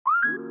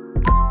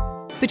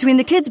Between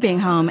the kids being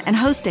home and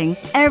hosting,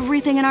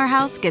 everything in our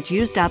house gets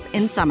used up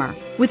in summer.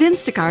 With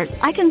Instacart,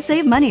 I can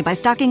save money by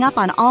stocking up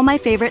on all my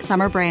favorite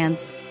summer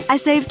brands. I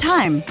save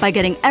time by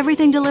getting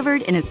everything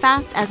delivered in as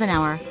fast as an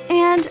hour.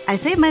 And I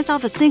save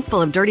myself a sink full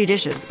of dirty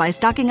dishes by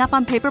stocking up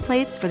on paper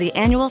plates for the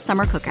annual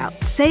summer cookout.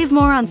 Save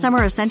more on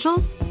summer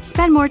essentials?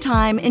 Spend more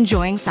time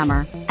enjoying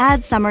summer.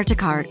 Add summer to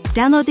cart.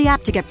 Download the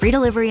app to get free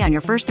delivery on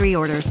your first 3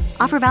 orders.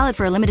 Offer valid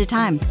for a limited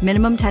time.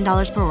 Minimum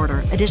 $10 per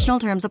order. Additional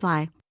terms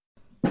apply.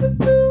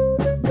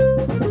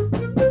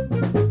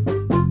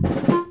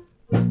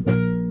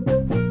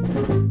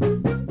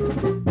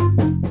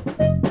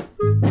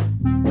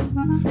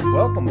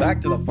 Welcome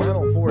back to the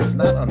Final Four is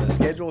not on the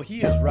schedule.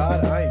 He is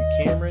Rod, I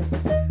am Cameron,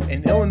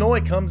 and Illinois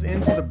comes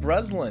into the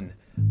Breslin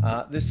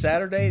this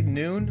Saturday at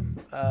noon.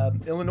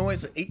 Illinois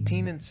is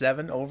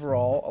 18-7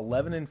 overall,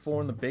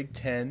 11-4 in the Big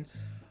Ten,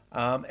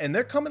 and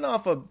they're coming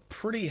off a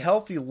pretty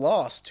healthy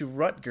loss to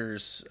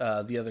Rutgers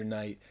the other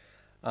night,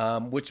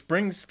 which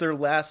brings their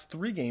last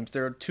 3 games.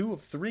 They're 2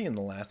 of 3 in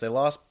the last. They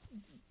lost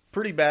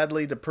pretty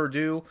badly to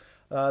Purdue,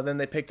 then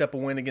they picked up a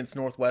win against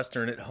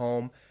Northwestern at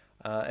home.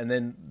 And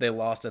then they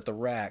lost at the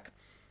rack.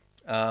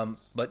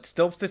 But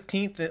still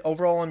 15th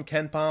overall in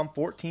KenPom,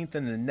 14th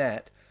in the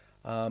net.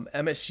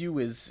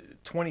 MSU is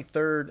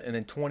 23rd and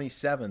then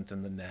 27th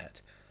in the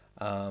net.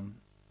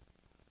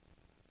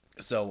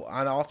 So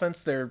on offense,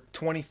 they're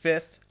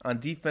 25th. On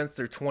defense,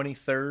 they're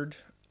 23rd.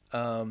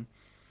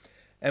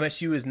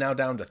 MSU is now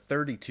down to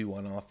 32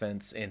 on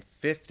offense and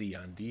 50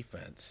 on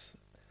defense.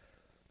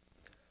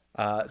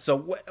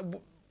 So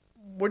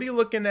what are you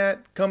looking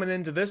at coming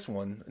into this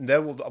one?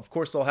 Of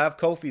course, they'll have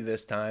Kofi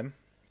this time,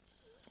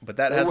 but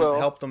that hasn't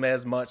helped them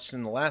as much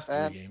in the last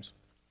 3 games.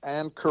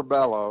 And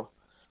Curbelo.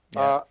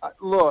 Yeah.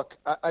 Look,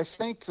 I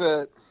think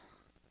that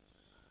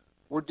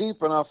we're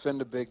deep enough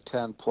into Big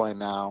Ten play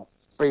now,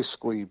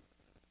 basically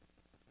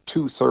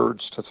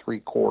 2/3 to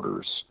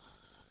 3/4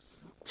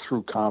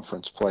 through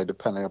conference play,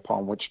 depending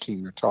upon which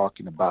team you're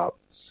talking about,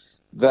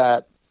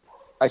 that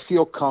I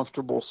feel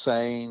comfortable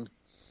saying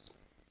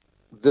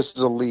this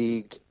is a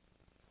league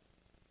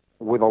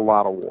with a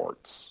lot of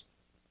warts.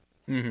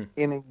 Mm-hmm.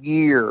 In a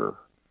year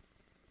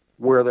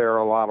where there are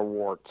a lot of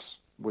warts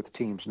with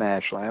teams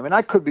nationally. I mean,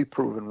 I could be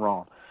proven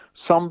wrong.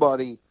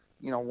 Somebody,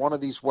 one of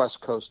these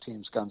West Coast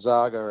teams,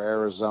 Gonzaga or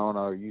Arizona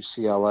or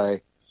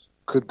UCLA,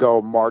 could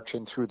go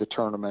marching through the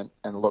tournament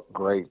and look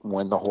great and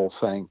win the whole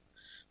thing.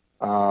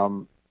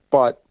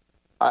 But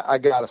I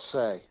got to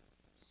say,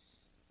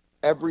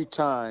 every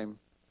time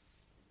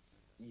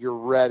you're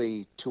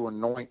ready to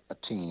anoint a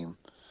team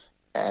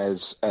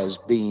as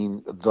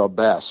being the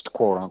best,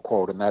 quote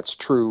unquote, and that's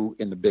true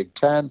in the Big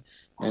Ten,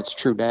 and it's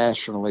true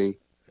nationally,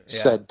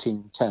 said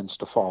team tends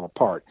to fall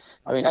apart.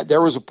 I mean,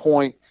 there was a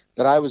point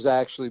that I was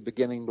actually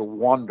beginning to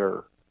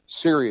wonder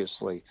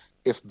seriously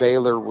if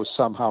Baylor was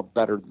somehow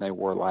better than they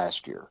were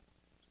last year.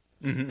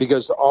 Mm-hmm.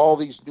 Because all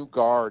these new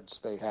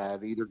guards they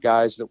had, either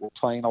guys that were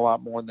playing a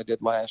lot more than they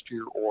did last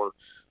year or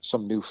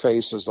some new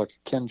faces like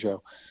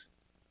Kinjo.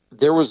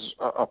 There was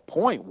a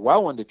point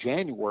well into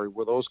January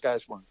where those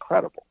guys were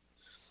incredible.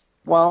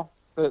 Well,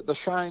 the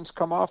shine's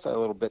come off that a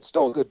little bit.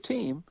 Still a good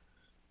team,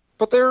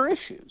 but there are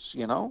issues,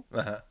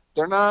 Uh-huh.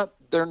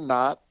 They're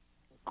not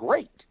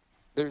great.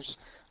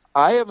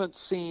 I haven't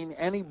seen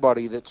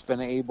anybody that's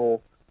been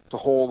able to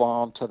hold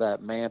on to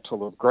that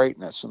mantle of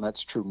greatness, and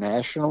that's true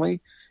nationally,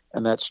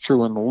 and that's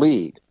true in the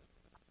league.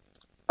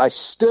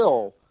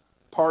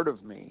 Part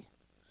of me,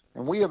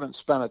 and we haven't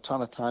spent a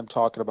ton of time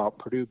talking about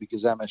Purdue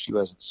because MSU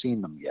hasn't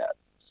seen them yet,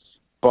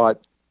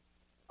 but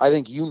I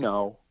think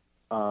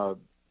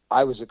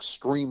I was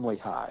extremely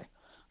high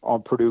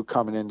on Purdue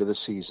coming into the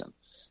season.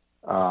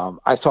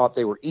 I thought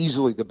they were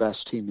easily the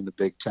best team in the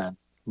Big Ten.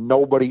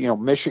 Nobody,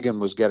 Michigan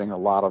was getting a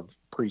lot of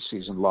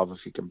preseason love,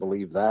 if you can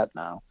believe that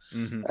now,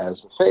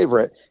 as the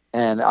favorite.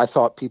 And I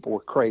thought people were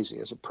crazy.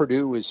 As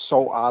Purdue is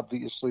so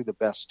obviously the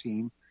best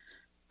team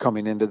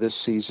coming into this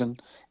season.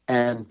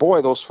 And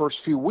boy, those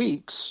first few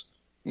weeks,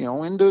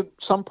 into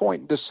some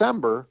point in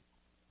December,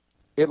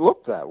 it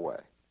looked that way.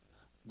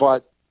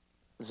 But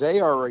they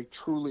are a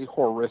truly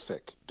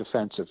horrific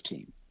defensive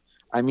team.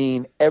 I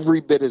mean, every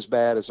bit as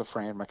bad as a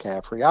Fran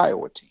McCaffrey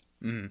Iowa team.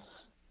 Mm-hmm.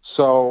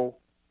 So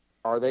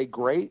are they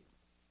great?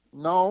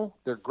 No,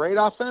 they're great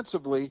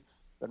offensively.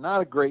 They're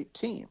not a great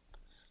team.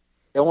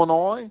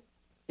 Illinois,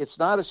 it's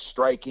not as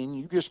striking.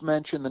 You just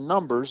mentioned the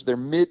numbers. They're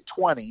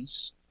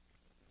mid-20s,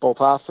 both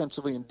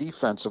offensively and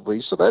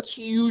defensively. So that's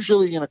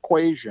usually an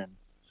equation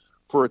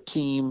for a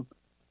team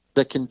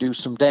that can do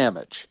some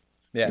damage.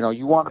 Yeah.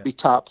 You want to be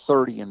top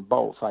 30 in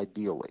both,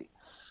 ideally.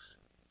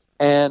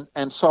 And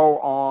so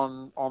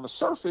on the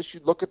surface,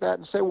 you'd look at that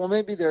and say, well,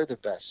 maybe they're the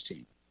best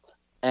team.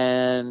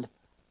 And,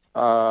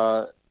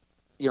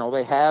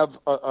 they have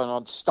an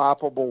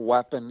unstoppable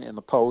weapon in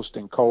the post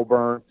in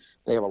Coburn.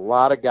 They have a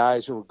lot of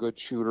guys who are good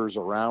shooters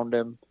around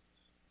him.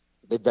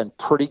 They've been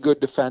pretty good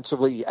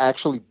defensively,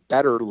 actually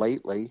better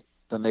lately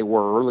than they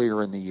were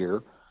earlier in the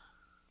year.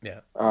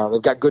 Yeah.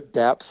 They've got good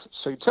depth.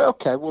 So you'd say,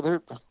 okay,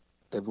 well,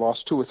 they've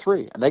lost 2 or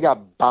 3, and they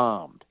got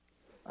bombed.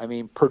 I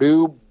mean,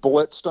 Purdue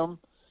blitzed them.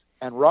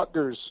 and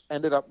Rutgers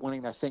ended up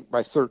winning, I think,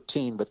 by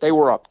 13, but they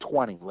were up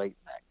 20 late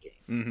in that game.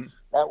 Mm-hmm.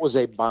 That was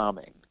a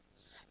bombing.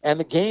 And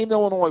the game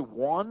Illinois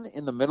won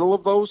in the middle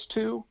of those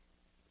two,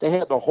 they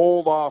had to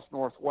hold off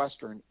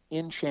Northwestern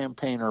in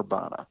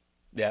Champaign-Urbana.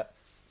 Yeah.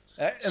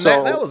 And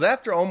So, that was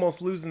after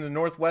almost losing to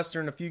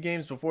Northwestern a few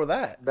games before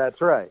that.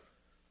 That's right.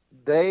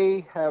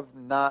 They have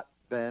not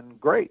been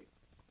great.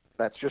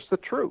 That's just the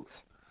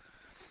truth.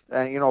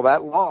 And,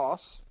 that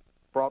loss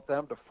brought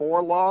them to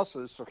 4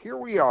 losses. So here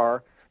we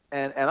are.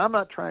 And I'm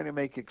not trying to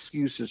make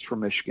excuses for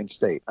Michigan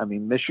State. I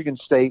mean, Michigan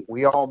State,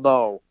 we all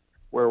know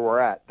where we're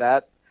at.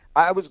 That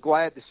I was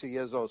glad to see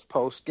Izzo's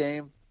post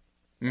game,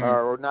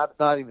 or not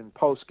even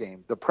post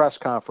game, the press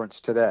conference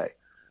today,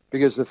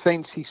 because the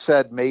things he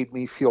said made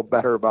me feel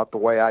better about the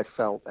way I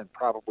felt and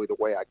probably the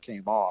way I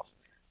came off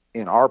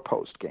in our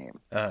post game.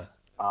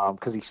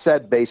 Because he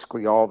said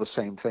basically all the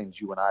same things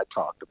you and I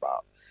talked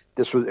about.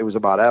 It was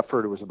about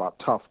effort, it was about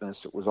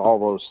toughness, it was all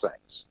those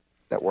things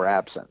that were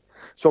absent.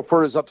 So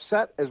for as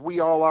upset as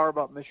we all are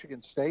about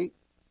Michigan State,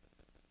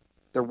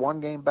 they're 1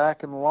 game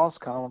back in the loss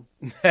column.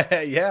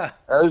 Yeah.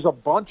 There's a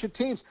bunch of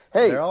teams.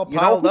 Hey, they're all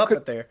piled up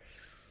at there.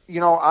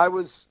 I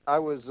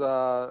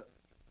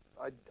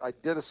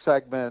did a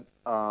segment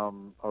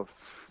of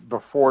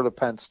before the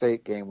Penn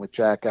State game with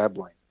Jack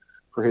Ebling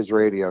for his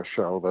radio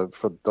show.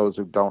 For those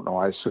who don't know,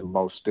 I assume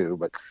most do,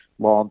 but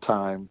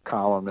longtime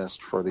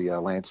columnist for the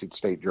Lansing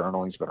State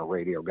Journal. He's been a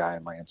radio guy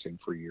in Lansing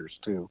for years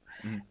too.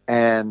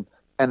 And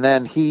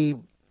then he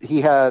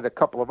had a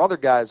couple of other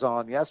guys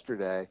on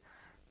yesterday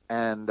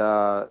and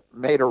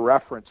made a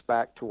reference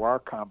back to our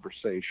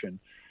conversation.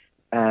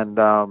 And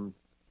one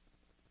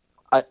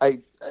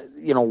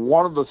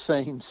of the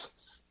things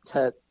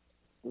that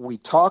we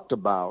talked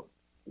about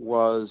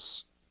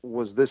was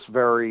this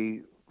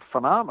very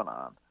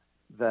phenomenon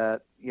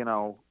that,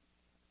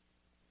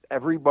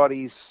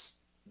 everybody's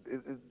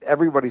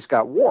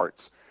got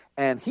warts.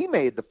 And he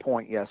made the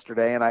point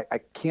yesterday, and I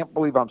can't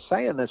believe I'm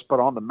saying this, but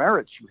on the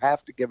merits, you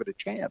have to give it a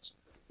chance.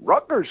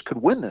 Rutgers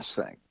could win this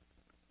thing.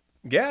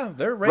 Yeah,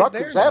 they're right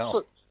Rutgers, there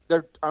now.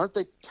 Aren't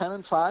they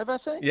 10-5, I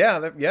think?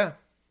 Yeah.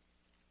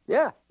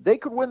 Yeah, they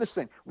could win this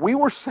thing. We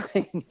were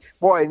saying,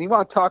 boy, and you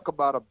want to talk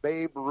about a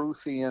Babe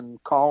Ruthian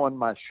calling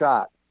my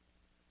shot.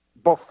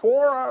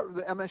 Before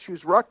the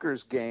MSU's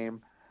Rutgers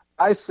game,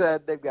 I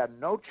said they've got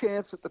no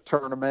chance at the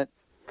tournament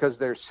because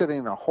they're sitting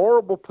in a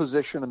horrible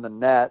position in the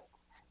net,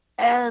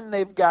 and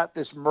they've got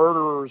this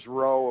murderer's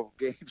row of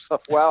games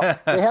left. Well,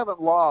 they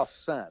haven't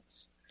lost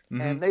since.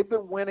 And they've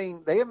been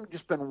winning. They haven't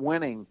just been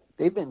winning.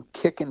 They've been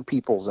kicking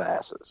people's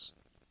asses.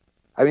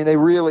 I mean, they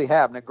really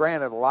have. Now,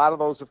 granted, a lot of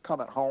those have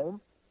come at home,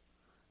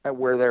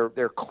 where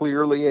they're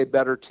clearly a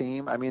better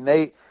team. I mean,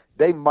 they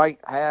might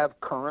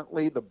have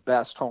currently the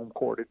best home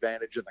court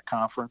advantage in the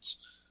conference.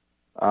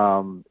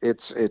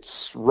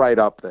 It's right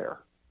up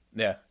there.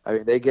 Yeah. I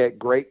mean, they get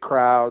great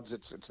crowds.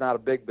 It's not a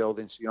big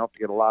building, so you don't have to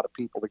get a lot of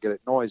people to get it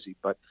noisy,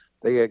 but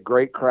they get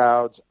great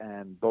crowds,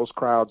 and those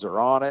crowds are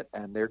on it,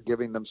 and they're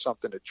giving them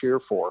something to cheer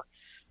for,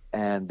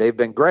 and they've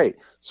been great.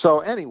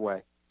 So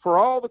anyway, for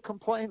all the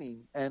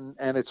complaining, and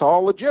it's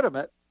all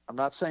legitimate, I'm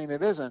not saying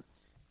it isn't,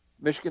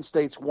 Michigan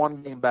State's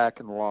 1 game back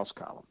in the loss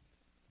column.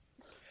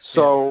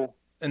 So, yeah.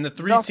 And the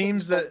 3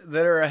 teams that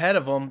are ahead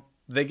of them,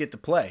 they get to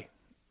play.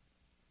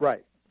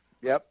 Right.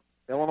 Yep.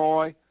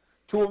 Illinois,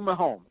 2 of them at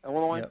home.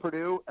 Illinois and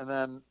Purdue, and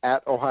then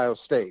at Ohio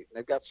State.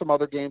 They've got some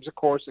other games, of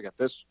course. They got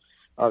this.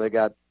 They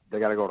got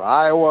to go to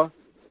Iowa.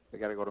 They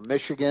got to go to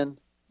Michigan.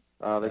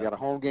 They got a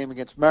home game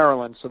against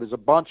Maryland. So there's a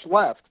bunch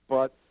left.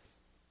 But,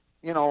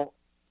 if,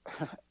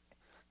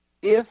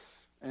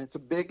 and it's a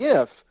big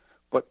if,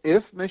 but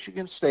if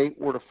Michigan State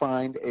were to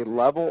find a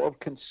level of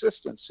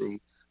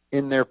consistency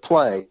in their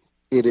play,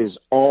 it is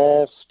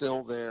all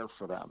still there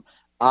for them.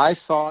 I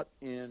thought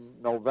in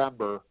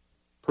November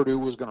Purdue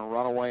was going to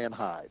run away and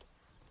hide.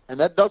 And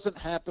that doesn't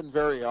happen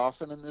very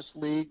often in this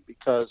league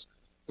because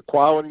the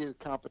quality of the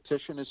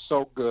competition is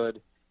so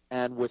good,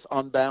 and with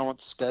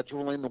unbalanced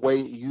scheduling, the way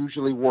it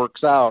usually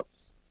works out,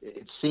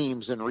 it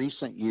seems in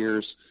recent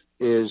years,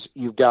 is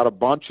you've got a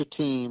bunch of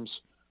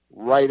teams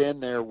right in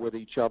there with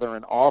each other,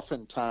 and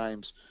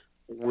oftentimes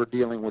we're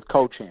dealing with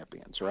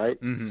co-champions, right?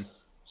 Mm-hmm.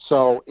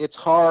 So it's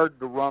hard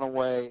to run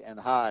away and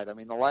hide. I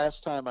mean, the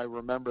last time I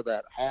remember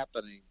that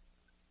happening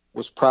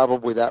was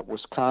probably that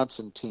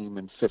Wisconsin team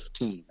in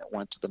 2015 that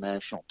went to the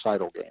national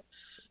title game.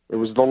 It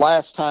was the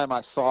last time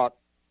I thought,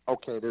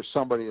 okay, there's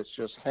somebody that's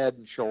just head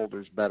and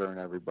shoulders better than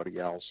everybody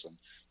else, and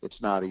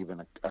it's not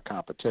even a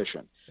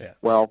competition. Yeah.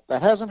 Well,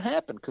 that hasn't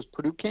happened because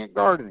Purdue can't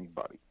guard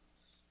anybody.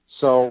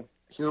 So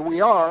here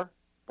we are,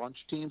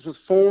 bunch of teams with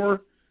 4,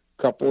 a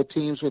couple of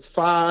teams with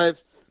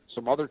 5,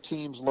 some other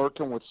teams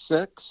lurking with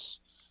 6.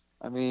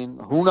 I mean,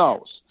 who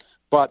knows?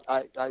 But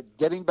I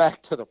getting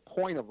back to the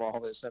point of all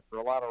this after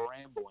a lot of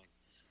rambling,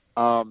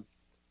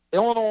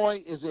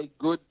 Illinois is a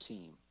good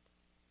team.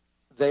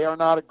 They are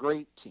not a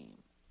great team.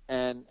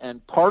 And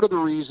part of the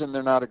reason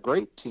they're not a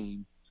great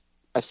team,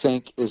 I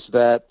think, is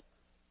that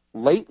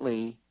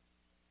lately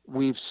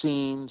we've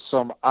seen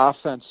some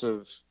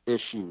offensive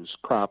issues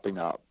cropping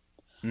up.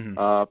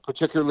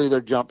 particularly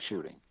their jump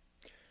shooting.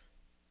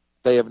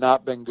 They have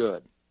not been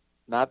good.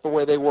 Not the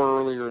way they were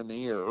earlier in the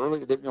year.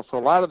 For a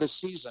lot of this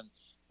season,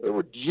 they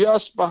were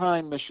just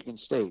behind Michigan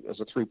State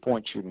as a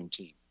three-point shooting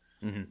team.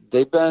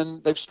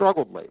 They've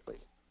struggled lately.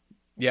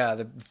 Yeah,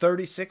 the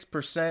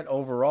 36%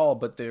 overall,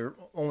 but they're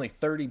only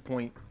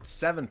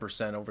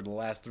 30.7% over the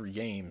last 3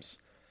 games,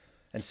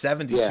 and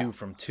 72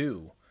 from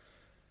 2.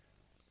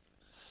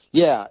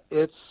 Yeah,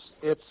 it's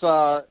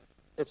a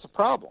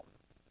problem,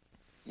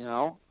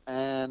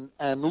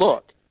 And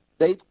look,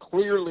 they've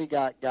clearly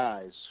got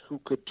guys who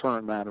could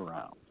turn that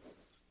around.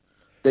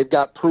 They've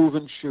got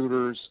proven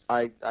shooters.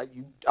 I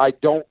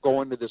don't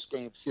go into this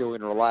game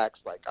feeling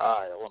relaxed like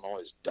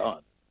Illinois is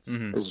done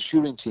as a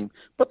shooting team.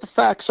 But the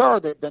facts are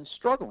they've been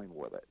struggling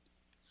with it.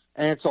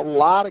 And it's a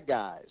lot of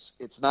guys.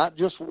 It's not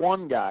just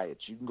one guy.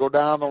 You can go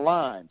down the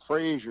line.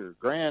 Frazier,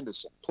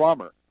 Grandison,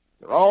 Plummer.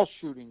 They're all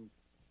shooting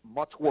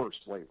much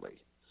worse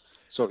lately.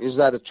 So is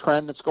that a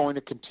trend that's going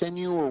to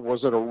continue, or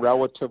was it a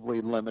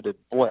relatively limited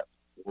blip?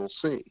 We'll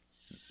see.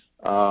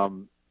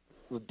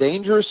 The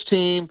dangerous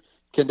team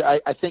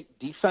I think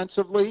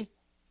defensively,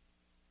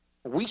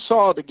 we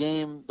saw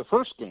the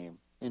first game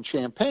in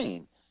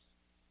Champaign,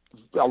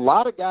 a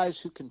lot of guys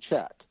who can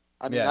check.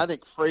 I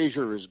think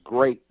Frazier is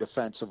great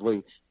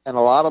defensively, and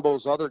a lot of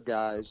those other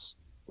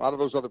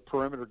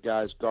perimeter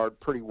guys guard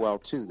pretty well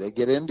too. They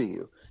get into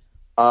you.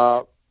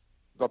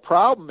 The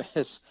problem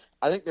is,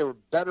 I think they were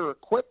better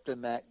equipped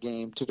in that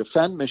game to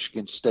defend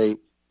Michigan State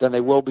than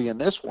they will be in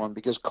this one,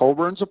 because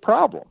Coburn's a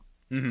problem.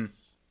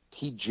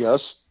 He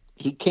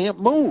can't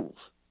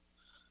move.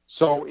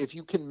 So if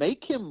you can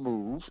make him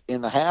move in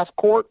the half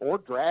court or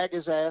drag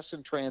his ass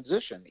in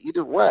transition,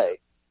 either way,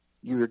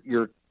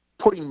 you're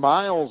putting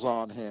miles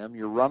on him.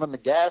 You're running the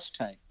gas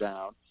tank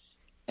down.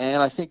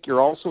 And I think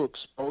you're also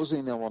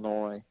exposing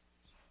Illinois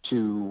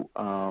to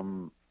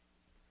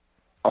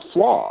a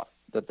flaw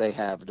that they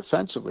have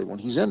defensively when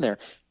he's in there.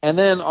 And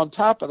then on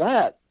top of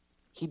that,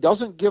 he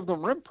doesn't give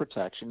them rim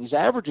protection. He's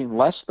averaging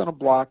less than a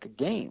block a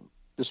game,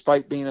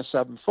 despite being a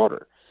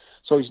 7-footer.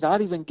 So he's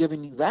not even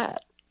giving you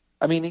that.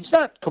 He's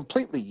not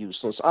completely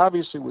useless.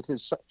 Obviously,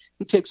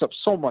 he takes up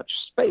so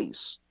much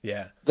space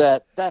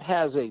that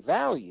has a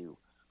value,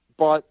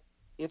 but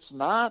it's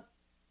not,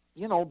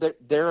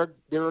 they're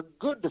a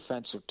good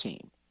defensive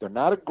team. They're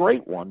not a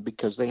great one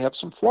because they have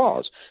some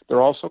flaws.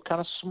 They're also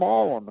kind of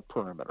small on the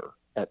perimeter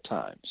at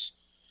times.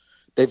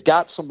 They've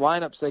got some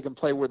lineups they can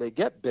play where they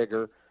get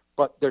bigger,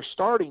 but they're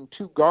starting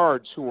 2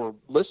 guards who are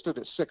listed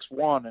at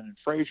 6'1", and in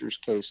Frazier's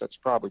case, that's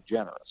probably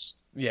generous.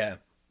 Yeah.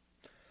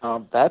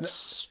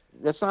 That's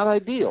not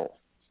ideal.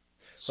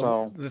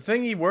 So the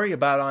thing you worry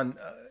about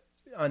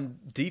on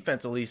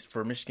defense, at least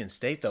for Michigan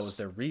State, though, is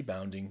their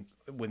rebounding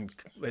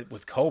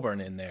with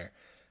Coburn in there,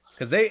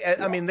 because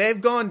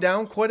they've gone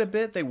down quite a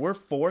bit. They were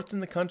 4th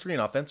in the country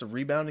in offensive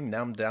rebounding,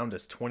 now down to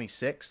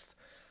 26th.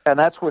 And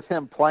that's with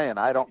him playing.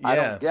 I don't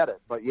get it,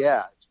 but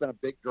it's been a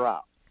big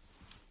drop.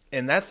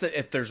 And that's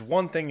if there's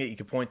one thing that you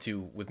could point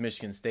to with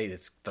Michigan State,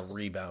 it's the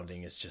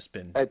rebounding. It's just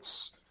been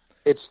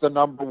it's the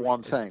number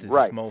one thing, it's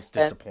right? Most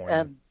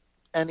disappointing.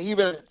 And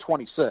even at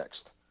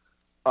 26th,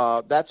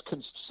 that's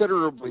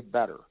considerably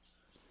better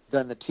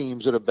than the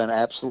teams that have been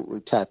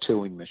absolutely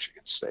tattooing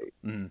Michigan State.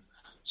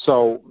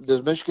 So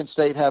does Michigan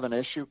State have an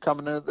issue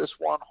coming into this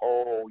one?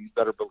 Oh, you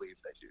better believe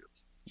they do.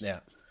 Yeah.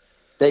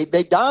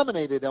 They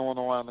dominated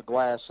Illinois on the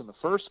glass in the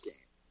first game,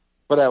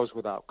 but that was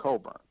without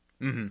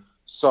Coburn.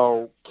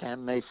 So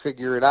can they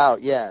figure it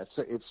out? Yeah,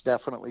 it's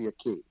definitely a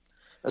key,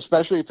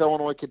 especially if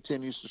Illinois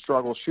continues to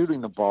struggle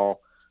shooting the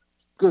ball.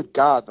 Good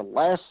God, the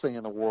last thing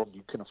in the world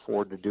you can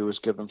afford to do is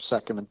give them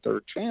second and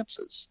third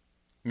chances.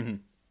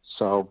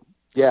 So,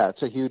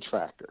 it's a huge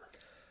factor.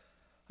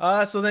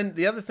 So then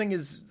the other thing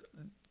is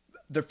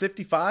they're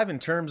 55 in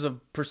terms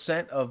of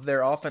percent of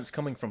their offense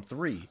coming from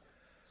 3.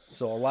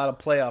 So a lot of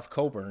playoff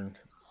Coburn.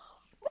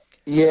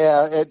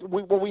 Yeah,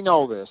 we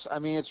know this.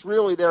 It's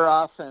really their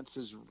offense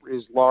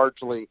is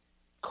largely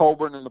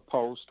Coburn in the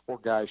post or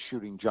guys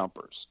shooting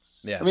jumpers.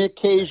 Yeah.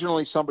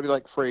 Occasionally somebody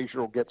like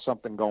Frazier will get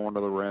something going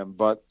to the rim,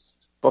 but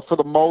for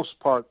the most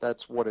part,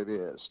 that's what it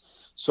is.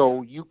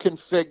 So you can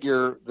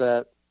figure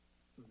that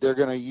they're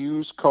going to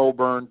use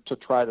Coburn to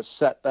try to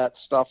set that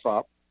stuff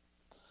up.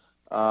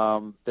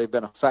 They've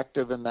been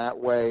effective in that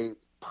way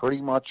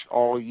pretty much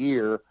all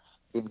year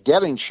in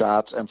getting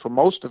shots, and for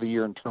most of the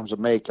year in terms of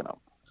making them.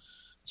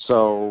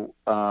 So,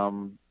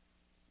 I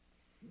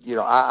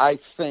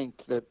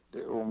think that,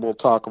 and we'll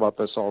talk about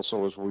this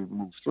also as we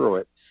move through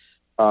it,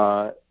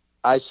 I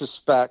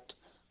suspect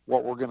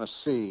what we're going to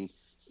see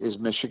is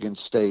Michigan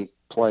State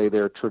play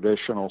their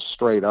traditional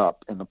straight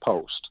up in the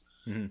post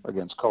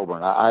against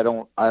Coburn. I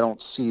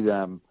don't see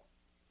them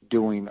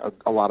doing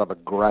a lot of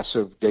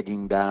aggressive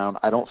digging down.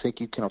 I don't think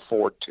you can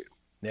afford to.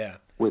 Yeah.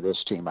 With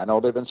this team. I know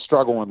they've been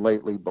struggling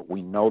lately, but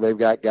we know they've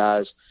got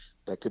guys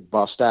that could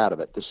bust out of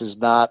it. This is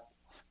not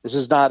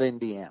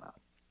Indiana.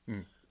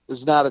 This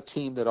is not a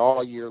team that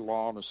all year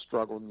long is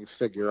struggling. You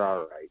figure, all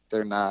right,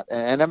 they're not.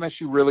 And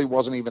MSU really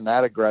wasn't even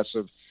that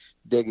aggressive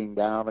digging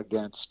down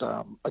against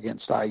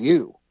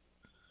IU.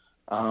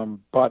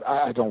 But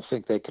I don't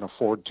think they can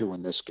afford to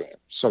in this game.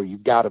 So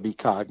you've got to be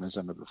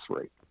cognizant of the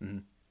three. Mm-hmm.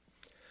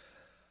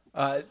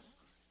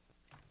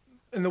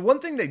 And the one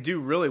thing they do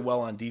really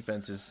well on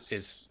defense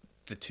is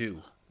the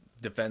two,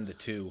 defend the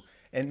two.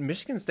 And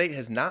Michigan State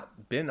has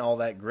not been all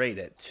that great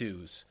at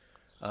twos.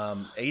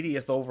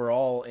 80th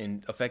overall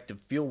in effective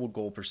field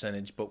goal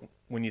percentage. But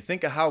when you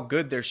think of how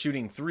good they're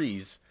shooting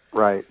threes.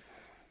 Right.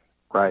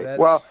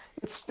 Well,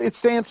 it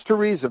stands to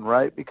reason,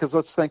 right? Because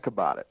let's think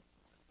about it.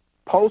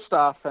 Post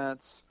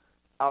offense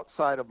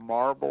outside of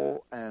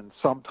Marble and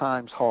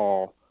sometimes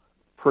Hall,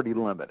 pretty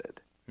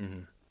limited.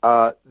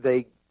 Mm-hmm.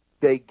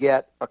 They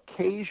get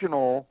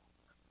occasional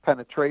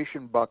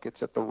penetration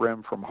buckets at the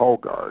rim from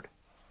Hogard,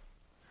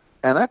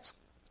 and that's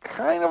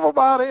kind of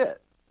about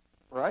it,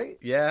 right?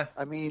 Yeah.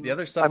 I mean, the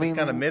other stuff is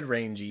kind of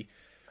mid-rangey.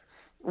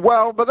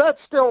 Well, but those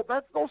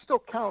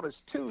still count as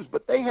twos,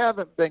 but they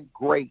haven't been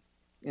great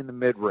in the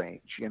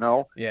mid-range, you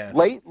know? Yeah.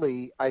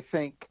 Lately, I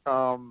think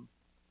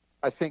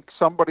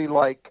somebody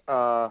like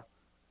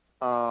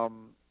Tyson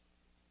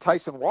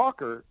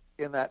Walker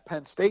in that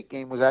Penn State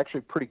game was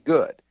actually pretty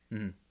good.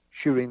 Mm-hmm.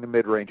 Shooting the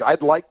mid-range.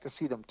 I'd like to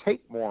see them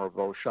take more of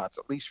those shots,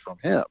 at least from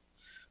him.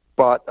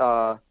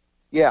 But,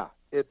 yeah,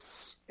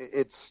 it's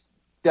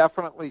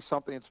definitely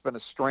something that's been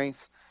a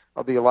strength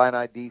of the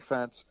Illini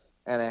defense,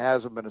 and it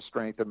hasn't been a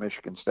strength of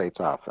Michigan State's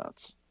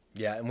offense.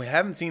 Yeah, and we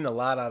haven't seen a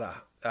lot out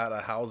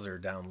of Hauser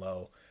down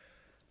low.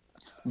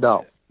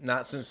 No.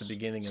 Not since the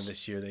beginning of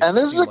this year. And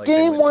this is a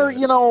game where,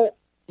 you know,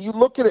 you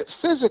look at it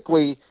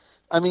physically.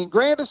 I mean,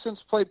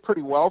 Grandison's played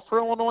pretty well for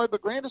Illinois,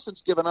 but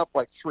Grandison's given up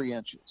like 3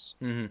 inches.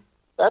 Mm-hmm.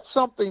 That's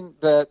something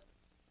that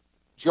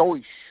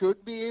Joey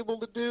should be able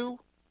to do,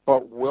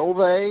 but will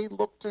they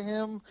look to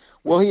him?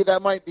 Will he?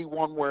 That might be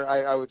one where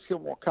I would feel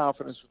more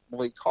confidence with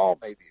Malik Hall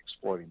maybe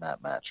exploiting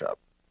that matchup.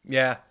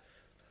 Yeah.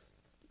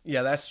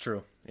 Yeah, that's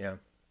true. Yeah.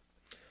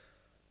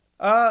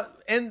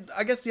 And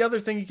I guess the other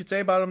thing you could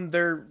say about them,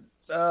 they're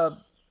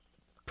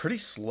pretty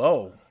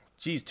slow.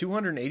 Geez,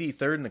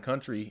 283rd in the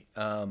country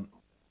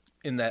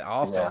in that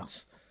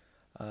offense.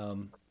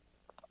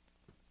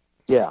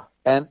 Yeah,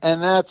 and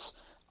that's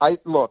I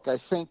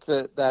think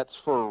that's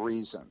for a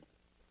reason.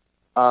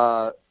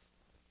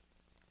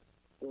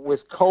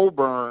 With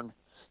Coburn,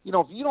 you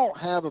know, if you don't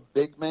have a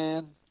big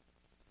man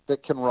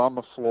that can run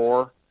the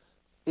floor,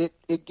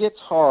 it gets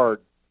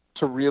hard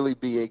to really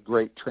be a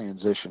great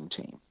transition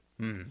team.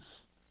 Mm.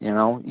 You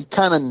know, you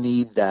kind of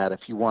need that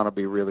if you want to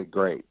be really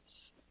great.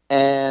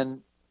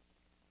 And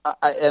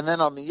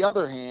then on the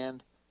other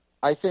hand,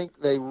 I think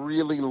they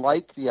really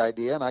like the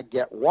idea, and I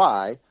get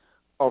why,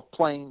 of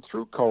playing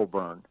through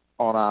Coburn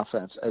on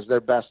offense as their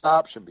best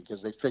option,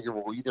 because they figure,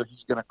 well, either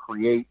he's going to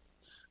create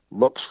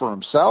looks for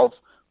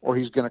himself or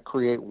he's going to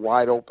create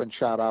wide open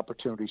shot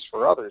opportunities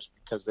for others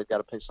because they've got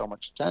to pay so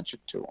much attention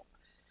to him.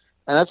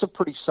 And that's a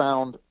pretty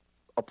sound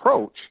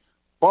approach,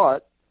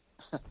 but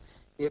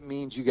it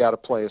means you got to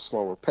play a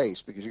slower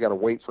pace because you got to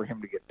wait for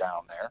him to get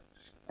down there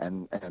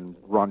and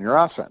run your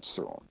offense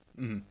through him.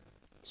 Mm-hmm.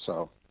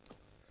 So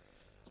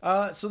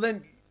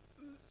then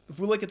if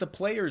we look at the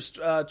players,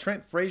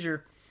 Trent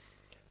Frazier,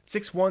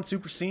 6'1",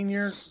 super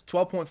senior,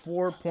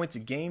 12.4 points a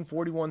game,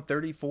 41,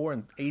 34,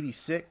 and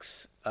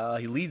 86.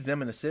 He leads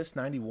them in assists,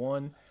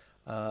 91.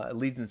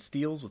 Leads in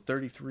steals with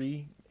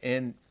 33.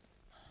 And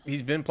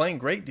he's been playing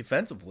great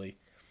defensively.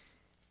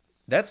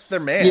 That's their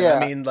man. Yeah.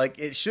 I mean, like,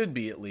 it should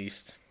be at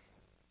least.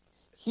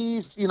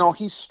 He's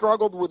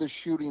struggled with his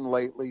shooting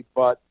lately,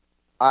 but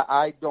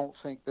I don't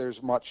think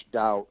there's much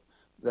doubt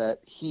that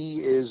he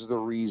is the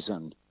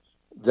reason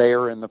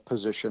they're in the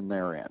position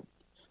they're in.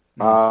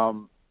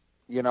 Mm-hmm.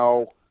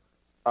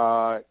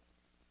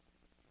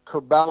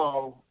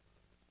 Curbelo,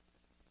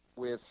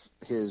 with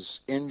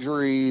his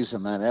injuries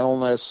and that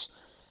illness,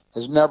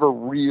 has never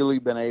really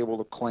been able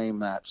to claim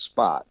that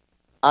spot.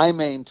 I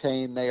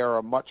maintain they are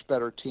a much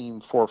better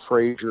team for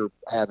Frazier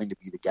having to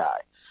be the guy.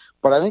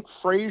 But I think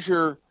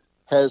Frazier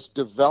has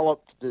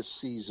developed this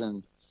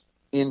season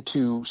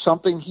into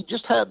something he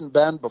just hadn't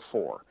been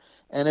before.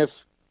 And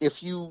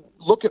if you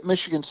look at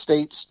Michigan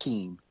State's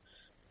team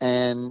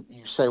and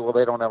you say, well,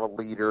 they don't have a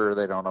leader,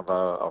 they don't have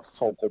a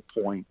focal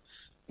point,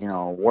 you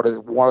know,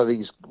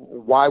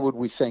 why would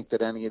we think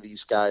that any of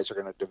these guys are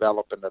going to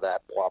develop into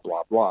that, blah,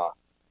 blah, blah.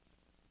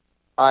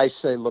 I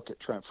say look at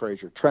Trent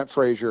Frazier. Trent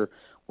Frazier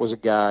was a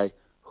guy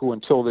who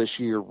until this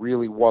year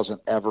really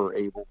wasn't ever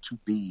able to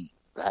be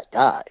that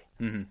guy.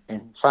 Mm-hmm.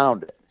 And he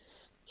found it.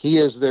 He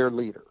is their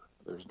leader.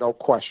 There's no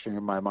question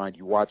in my mind.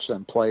 You watch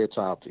them play, it's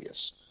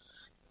obvious.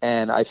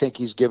 And I think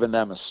he's given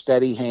them a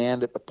steady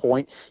hand at the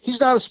point. He's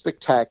not a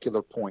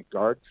spectacular point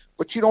guard,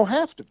 but you don't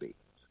have to be.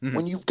 Mm-hmm.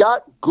 When you've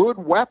got good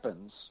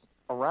weapons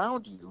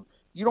around you,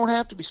 you don't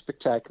have to be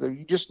spectacular.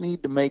 You just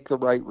need to make the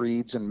right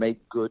reads and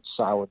make good,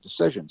 solid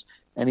decisions.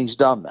 And he's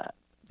done that.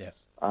 Yeah.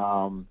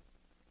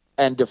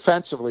 And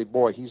defensively,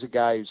 boy, he's a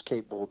guy who's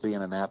capable of being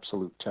an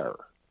absolute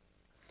terror.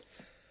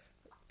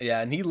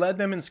 Yeah, and he led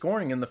them in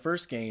scoring in the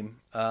first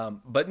game.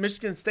 But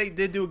Michigan State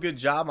did do a good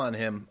job on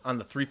him on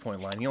the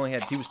three-point line. He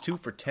was 2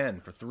 for 10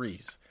 for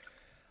threes.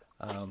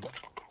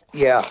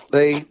 Yeah,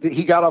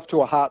 he got off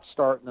to a hot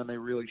start, and then they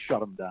really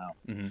shut him down.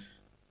 Mm-hmm.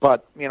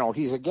 But,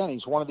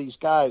 he's one of these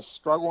guys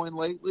struggling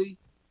lately.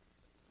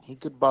 He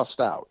could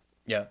bust out.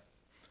 Yeah.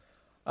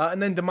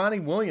 And then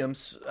Damani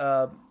Williams,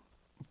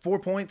 4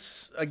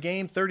 points a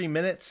game, 30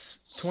 minutes,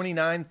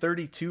 29,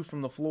 32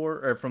 from the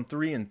floor, or from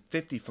 3 and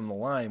 50 from the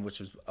line, which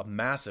was a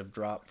massive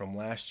drop from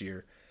last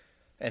year.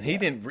 And he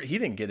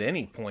didn't get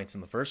any points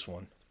in the first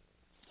one.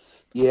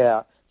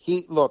 Yeah.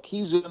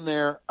 He's in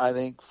there, I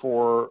think,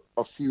 for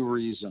a few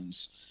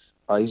reasons.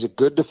 He's a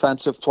good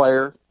defensive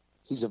player.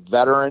 He's a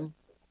veteran.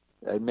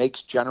 He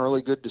makes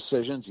generally good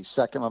decisions. He's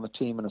second on the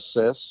team in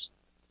assists.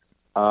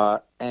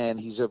 And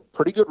he's a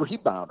pretty good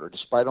rebounder,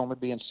 despite only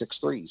being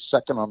 6'3". He's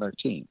second on their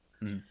team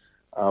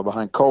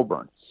behind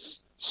Coburn.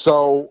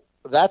 So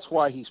that's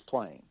why he's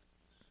playing.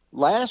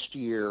 Last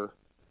year,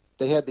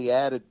 they had the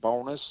added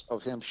bonus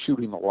of him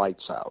shooting the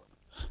lights out.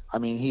 I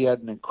mean, he had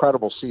an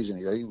incredible season.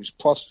 He was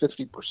plus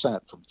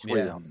 50% from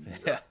three on the year.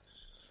 Yeah.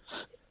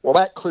 Well,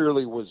 that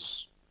clearly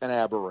was an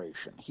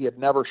aberration. He had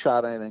never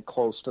shot anything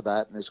close to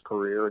that in his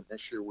career, and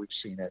this year we've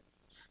seen it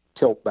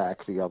tilt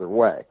back the other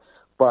way.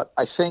 But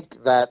I think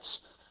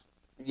that's,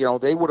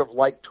 they would have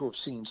liked to have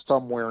seen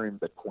somewhere in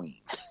between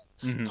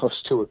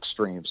those two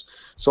extremes.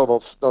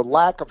 So the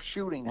lack of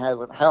shooting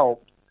hasn't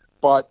helped,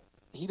 but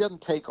he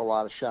doesn't take a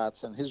lot of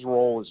shots, and his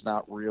role is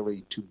not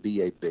really to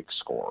be a big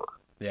scorer.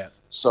 Yeah.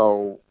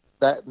 So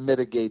that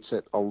mitigates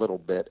it a little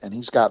bit, and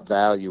he's got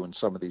value in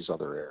some of these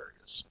other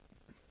areas.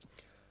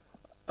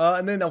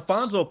 And then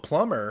Alfonso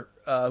Plummer,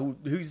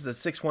 who's the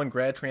 6'1"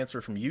 grad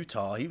transfer from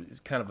Utah, he was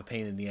kind of a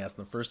pain in the ass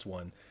in the first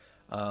one.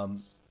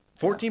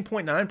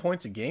 14.9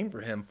 points a game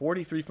for him,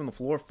 43 from the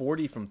floor,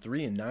 40 from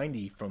 3, and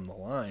 90 from the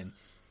line.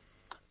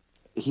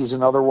 He's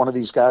another one of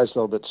these guys,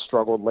 though, that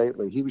struggled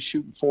lately. He was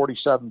shooting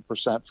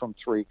 47% from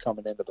 3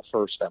 coming into the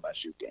first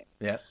MSU game.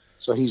 Yeah.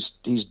 So he's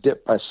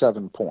dipped by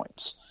 7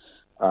 points.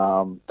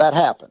 That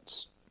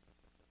happens.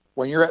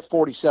 When you're at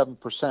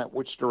 47%,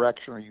 which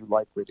direction are you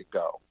likely to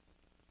go?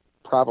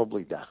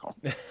 Probably down.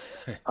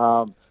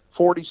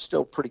 40's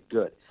still pretty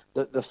good.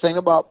 The thing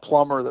about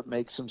Plummer that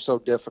makes him so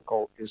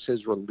difficult is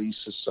his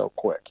release is so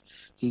quick.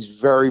 He's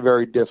very,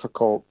 very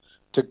difficult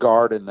to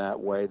guard in that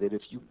way, that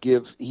if you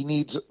he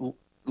needs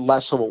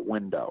less of a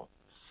window.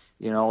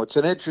 It's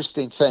an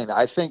interesting thing.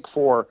 I think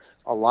for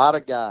a lot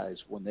of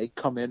guys, when they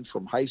come in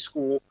from high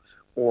school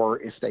or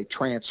if they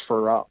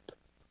transfer up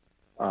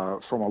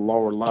from a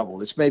lower level,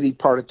 this may be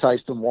part of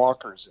Tyson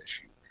Walker's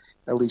issue,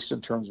 at least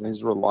in terms of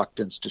his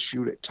reluctance to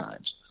shoot at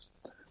times.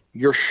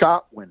 Your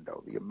shot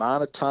window, the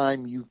amount of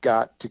time you've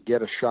got to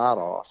get a shot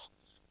off,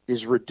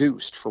 is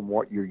reduced from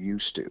what you're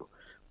used to.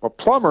 But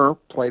Plummer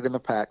played in the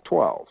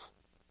Pac-12.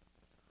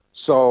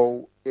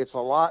 So it's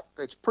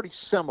pretty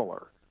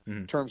similar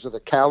in terms of the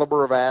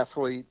caliber of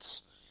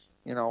athletes.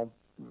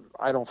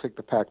 I don't think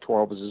the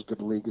Pac-12 is as good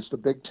a league as the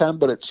Big Ten,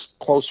 but it's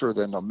closer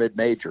than a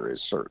mid-major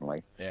is,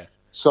 certainly. Yeah.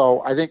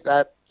 So I think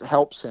that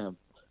helps him.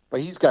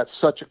 But he's got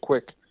such a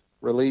quick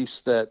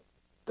release that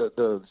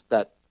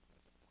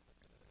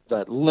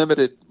that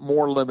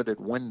more limited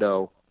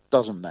window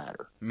doesn't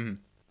matter.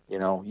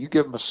 You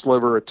give him a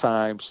sliver of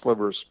time,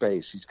 sliver of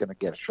space, he's going to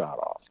get a shot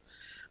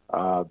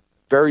off.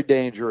 Very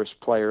dangerous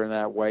player in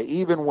that way.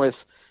 Even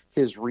with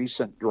his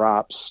recent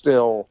drops,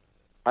 still,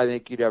 I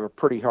think you'd have a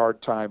pretty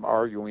hard time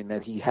arguing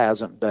that he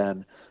hasn't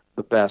been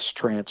the best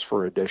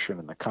transfer addition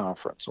in the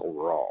conference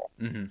overall.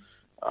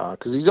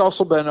 Because he's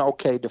also been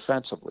okay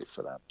defensively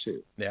for them,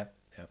 too. Yeah.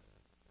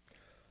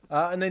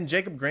 And then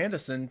Jacob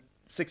Grandison,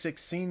 6'6"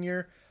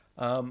 senior,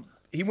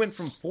 he went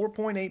from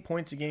 4.8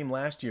 points a game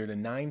last year to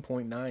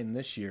 9.9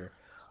 this year.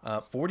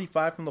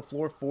 45 from the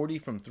floor, 40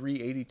 from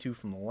 3, 82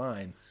 from the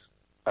line.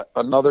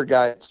 Another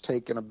guy that's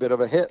taken a bit of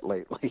a hit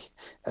lately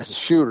as a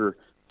shooter,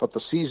 but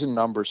the season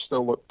numbers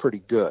still look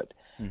pretty good.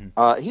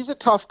 He's a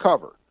tough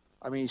cover.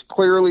 I mean, he's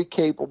clearly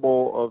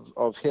capable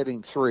of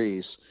hitting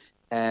threes,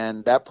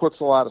 and that puts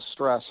a lot of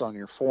stress on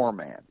your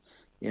four-man.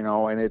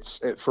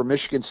 And for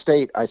Michigan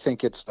State, I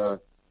think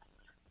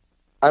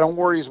I don't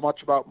worry as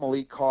much about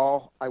Malik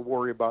Hall. I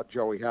worry about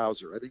Joey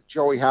Hauser. I think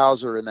Joey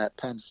Hauser in that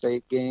Penn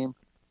State game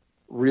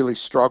really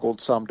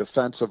struggled some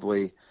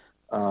defensively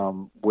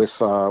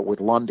with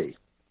Lundy.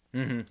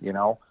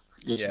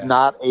 Just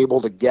not able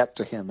to get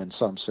to him in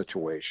some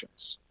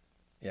situations.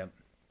 Yeah.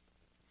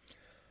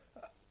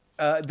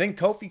 Then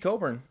Kofi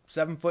Coburn,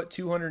 7 foot,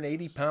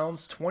 280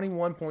 pounds,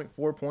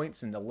 21.4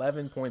 points and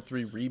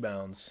 11.3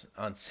 rebounds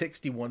on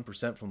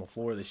 61% from the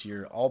floor this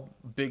year. All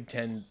Big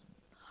Ten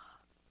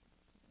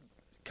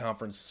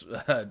conference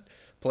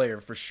player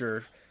for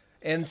sure,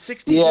 and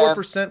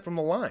 64% from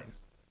the line,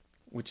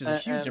 which is a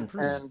huge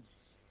improvement. And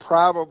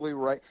probably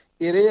right.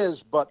 It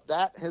is, but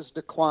that has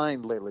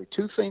declined lately.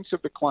 Two things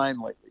have declined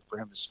lately for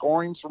him. His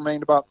scoring's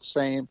remained about the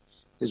same.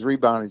 His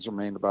rebounding's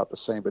remained about the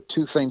same, but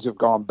two things have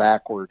gone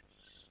backward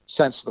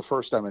since the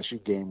first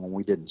MSU game when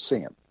we didn't see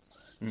him.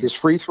 His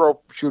free throw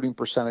shooting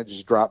percentage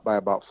has dropped by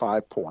about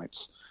 5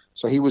 points.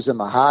 So he was in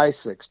the high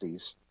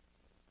 60s.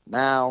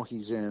 Now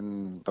he's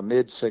in the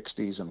mid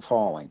 60s and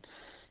falling.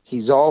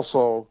 He's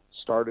also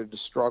started to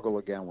struggle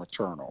again with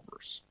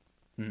turnovers.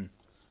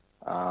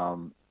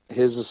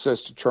 His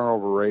assist to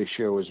turnover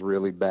ratio is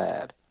really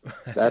bad.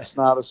 That's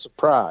not a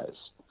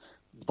surprise,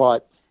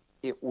 but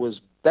it was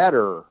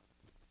better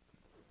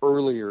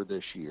earlier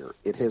this year.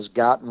 It has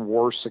gotten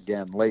worse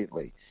again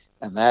lately,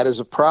 and that is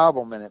a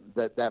problem, and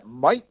that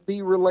might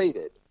be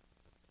related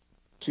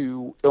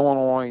to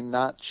Illinois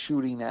not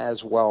shooting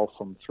as well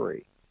from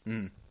three.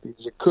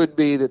 Because it could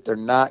be that they're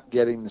not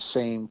getting the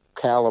same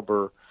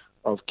caliber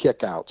of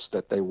kickouts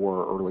that they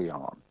were early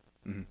on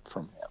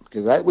from him.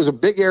 Because that was a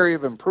big area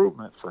of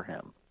improvement for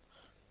him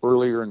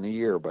earlier in the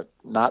year, but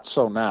not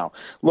so now.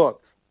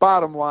 Look,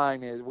 bottom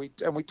line is, we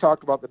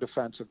talked about the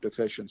defensive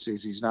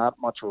deficiencies. He's not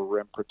much of a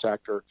rim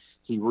protector.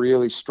 He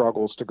really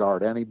struggles to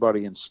guard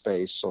anybody in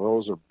space, so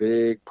those are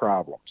big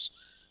problems.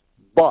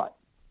 But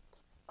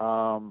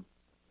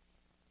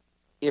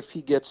if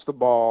he gets the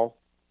ball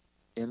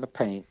in the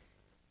paint,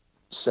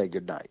 say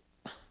goodnight.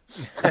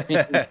 I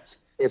mean,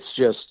 it's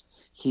just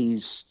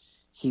he's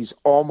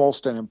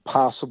almost an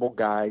impossible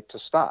guy to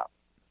stop,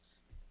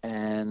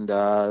 and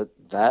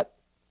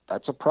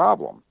that's a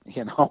problem.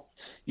 He's gonna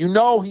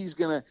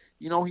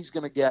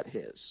get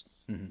his.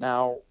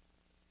 Now,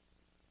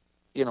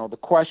 the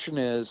question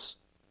is,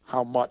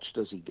 how much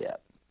does he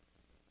get?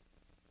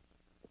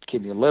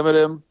 Can you limit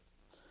him?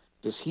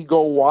 Does he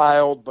go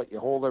wild, but you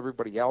hold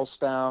everybody else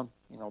down?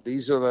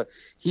 He's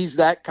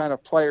that kind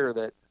of player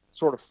that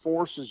sort of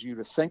forces you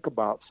to think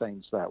about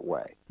things that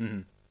way.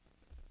 And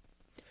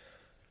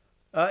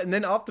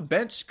then off the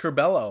bench,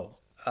 Curbelo,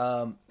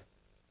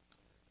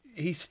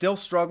 he's still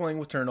struggling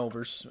with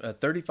turnovers.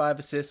 35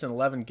 assists in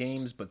 11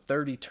 games, but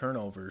 30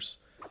 turnovers.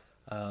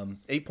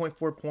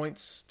 8.4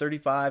 points,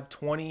 35,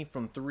 20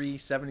 from 3,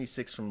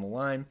 76 from the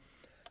line.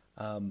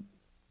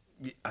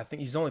 I think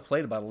he's only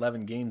played about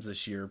 11 games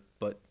this year,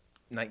 but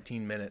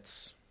 19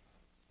 minutes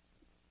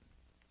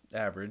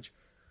average.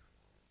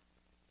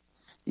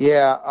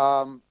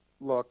 Yeah,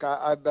 look,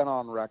 I've been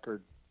on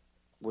record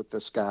with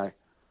this guy.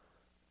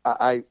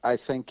 I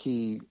think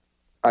he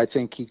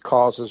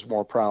causes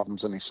more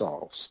problems than he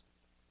solves.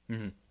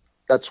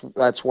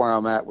 That's where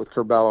I'm at with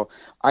Curbelo.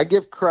 I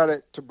give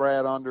credit to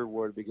Brad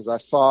Underwood because I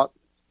thought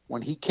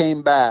when he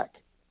came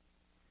back,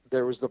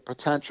 there was the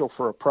potential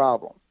for a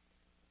problem.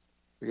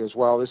 Because,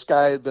 this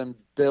guy had been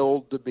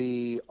billed to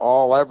be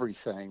all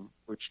everything,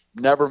 which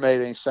never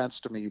made any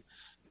sense to me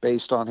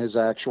based on his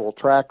actual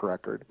track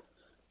record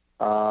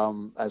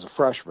as a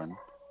freshman.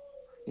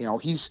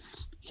 He's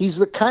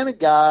the kind of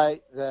guy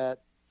that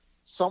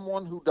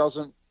someone who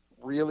doesn't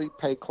really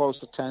pay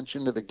close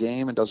attention to the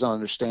game and doesn't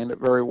understand it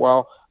very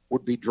well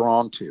would be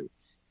drawn to,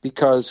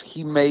 because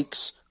he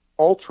makes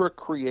ultra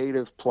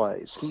creative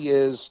plays. He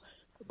is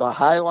the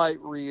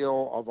highlight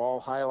reel of all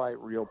highlight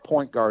reel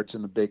point guards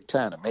in the Big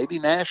Ten and maybe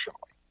nationally.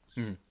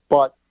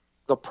 But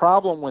the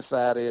problem with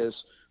that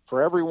is,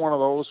 for every one of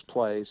those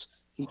plays,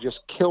 he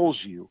just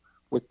kills you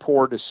with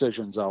poor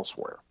decisions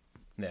elsewhere.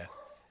 Yeah.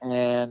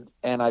 And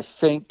I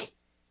think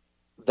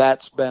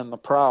that's been the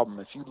problem.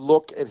 If you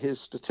look at his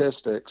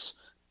statistics,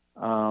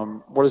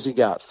 what has he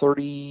got?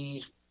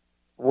 30.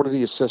 What are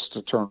the assist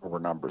to turnover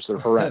numbers? They're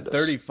horrendous.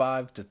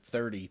 35 to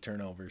 30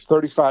 turnovers.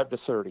 35 to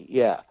 30.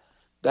 Yeah.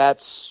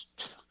 That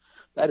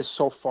is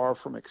so far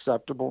from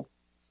acceptable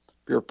if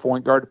you're a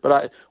point guard.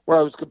 But where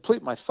I was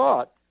complete my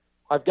thought,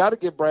 I've got to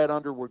give Brad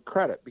Underwood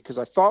credit, because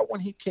I thought when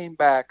he came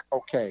back,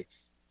 okay,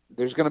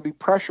 there's going to be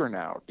pressure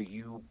now. Do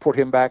you put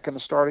him back in the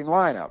starting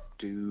lineup?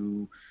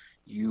 Do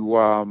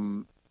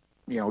you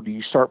do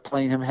you start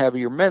playing him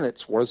heavier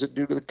minutes? What does it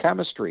do to the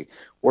chemistry?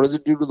 What does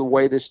it do to the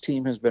way this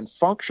team has been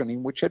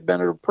functioning, which had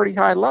been at a pretty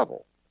high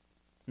level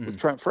with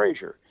Trent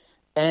Frazier?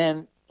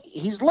 And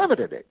he's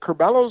limited it.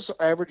 Curbelo's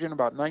averaging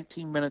about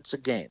 19 minutes a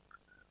game,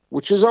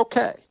 which is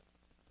okay.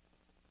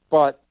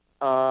 But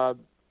I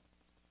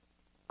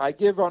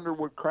give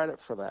Underwood credit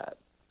for that,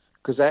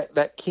 because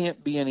that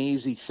can't be an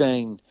easy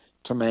thing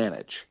to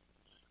manage.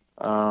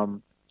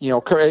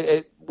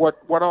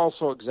 What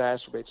also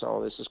exacerbates all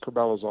this is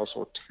Curbelo's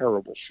also a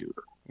terrible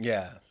shooter.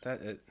 Yeah,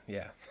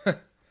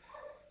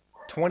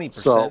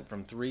 20%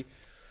 from three.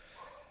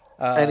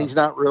 And he's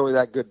not really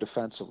that good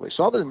defensively.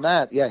 So other than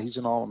that, yeah, he's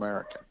an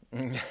All-American.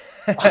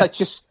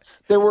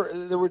 There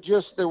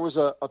was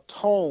a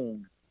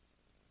tone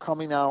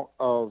coming out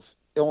of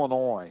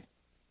Illinois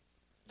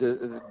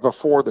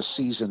before the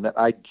season that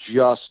I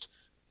just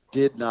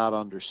did not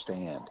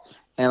understand.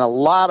 And a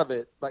lot of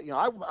it, but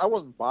I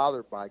wasn't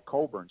bothered by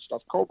Coburn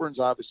stuff. Coburn's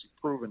obviously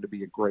proven to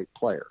be a great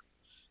player.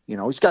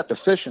 He's got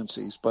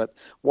deficiencies, but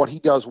what he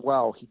does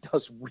well, he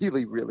does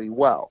really, really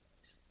well.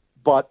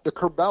 But the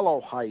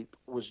Curbelo hype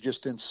was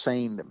just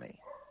insane to me,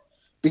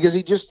 because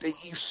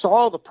you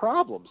saw the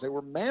problems. They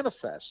were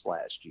manifest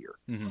last year.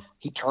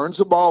 He turns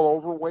the ball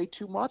over way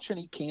too much and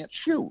he can't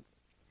shoot.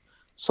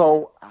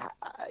 So,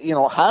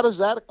 how does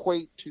that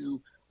equate to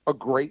a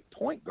great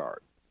point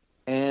guard?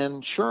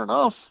 And sure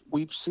enough,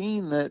 we've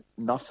seen that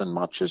nothing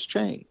much has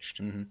changed.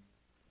 And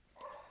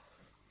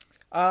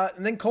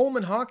then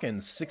Coleman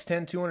Hawkins,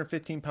 6'10",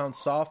 215-pound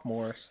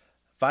sophomore,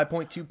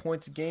 5.2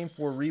 points a game,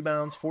 4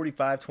 rebounds,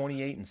 45,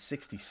 28, and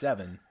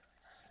 67.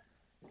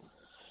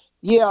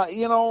 Yeah,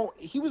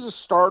 he was a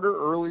starter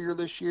earlier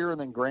this year, and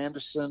then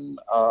Granderson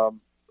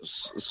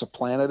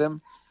supplanted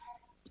him.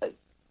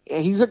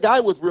 He's a guy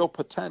with real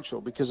potential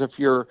because if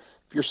you're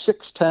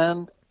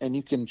 6'10" and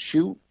you can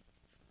shoot,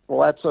 well,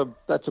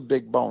 that's a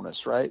big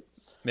bonus, right?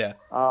 Yeah.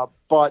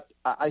 But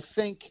I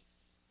think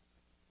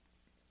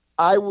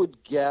I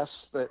would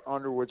guess that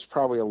Underwood's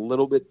probably a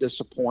little bit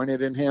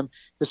disappointed in him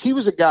because he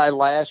was a guy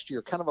last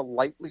year, kind of a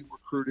lightly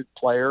recruited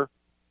player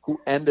who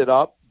ended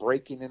up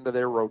breaking into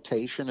their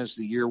rotation as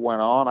the year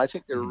went on. I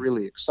think they were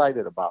really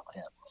excited about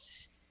him.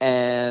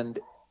 And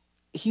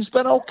he's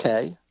been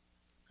okay.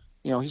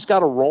 He's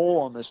got a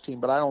role on this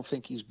team, but I don't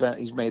think he's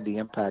made the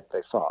impact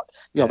they thought.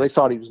 They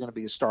thought he was going to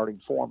be a starting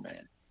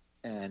four-man,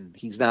 and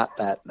he's not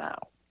that now.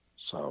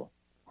 So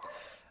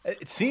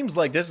it seems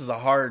like this is a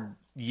hard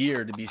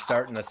year to be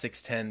starting a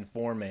 6'10"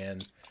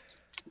 four-man.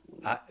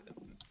 It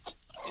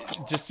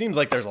just seems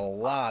like there's a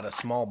lot of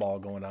small ball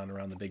going on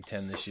around the Big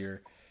Ten this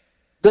year.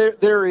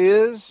 There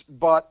is,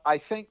 but I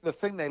think the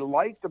thing they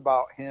liked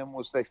about him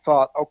was they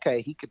thought,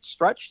 okay, he could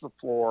stretch the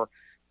floor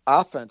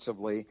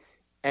offensively,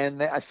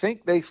 and I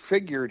think they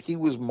figured he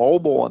was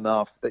mobile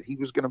enough that he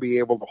was going to be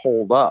able to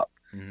hold up.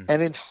 Mm-hmm.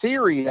 And in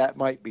theory, that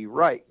might be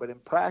right, but in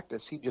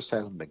practice, he just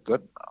hasn't been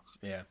good enough.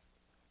 Yeah.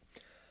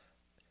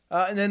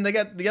 And then they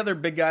got the other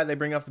big guy they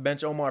bring off the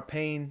bench, Omar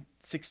Payne,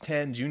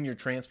 6'10", junior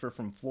transfer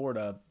from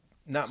Florida.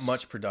 Not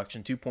much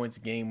production, 2 points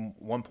a game,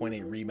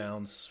 1.8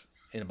 rebounds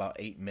in about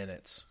 8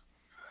 minutes.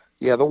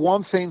 Yeah, the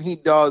one thing he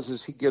does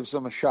is he gives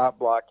them a shot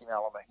blocking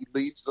element. He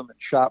leads them in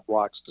shot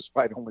blocks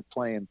despite only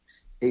playing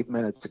 8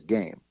 minutes a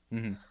game.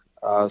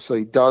 Mm-hmm. So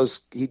he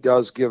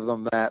does give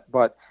them that.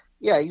 But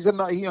yeah, he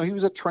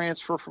was a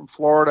transfer from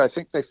Florida. I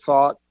think they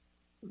thought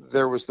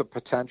there was the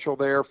potential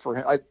there for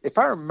him. If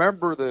I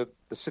remember the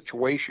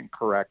situation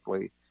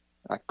correctly,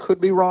 I could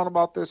be wrong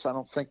about this. I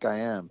don't think I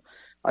am.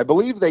 I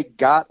believe they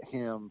got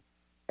him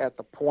at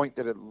the point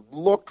that it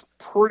looked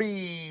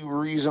pretty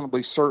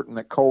reasonably certain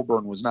that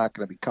Coburn was not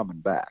going to be coming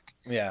back.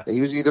 Yeah.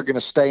 He was either going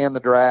to stay in the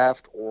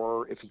draft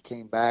or if he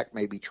came back,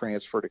 maybe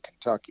transfer to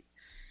Kentucky.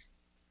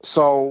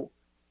 So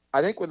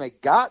I think when they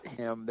got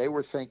him, they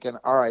were thinking,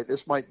 all right,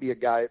 this might be a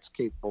guy that's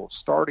capable of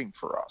starting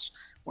for us.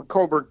 When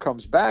Coburn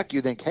comes back,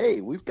 you think, hey,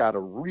 we've got a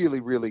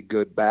really, really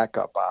good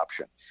backup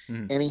option.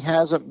 Mm-hmm. And he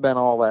hasn't been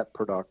all that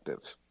productive.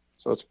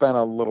 So it's been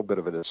a little bit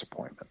of a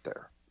disappointment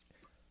there.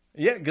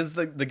 Yeah, because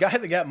the guy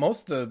that got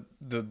most of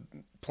the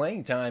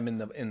playing time in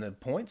the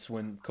points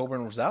when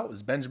Coburn was out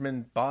was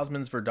Benjamin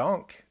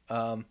Bosmans-Verdonk.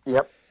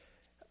 Yep.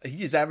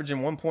 He's averaging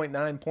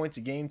 1.9 points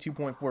a game,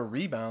 2.4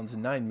 rebounds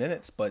in 9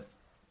 minutes, but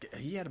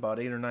he had about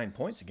 8 or 9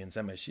 points against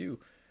MSU.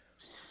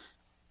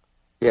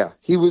 Yeah,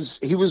 he was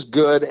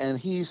good, and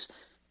he's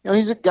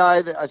a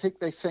guy that I think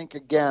they think,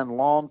 again,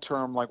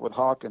 long-term, like with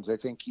Hawkins, I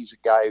think he's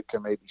a guy who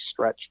can maybe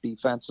stretch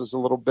defenses a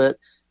little bit.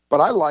 But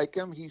I like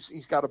him.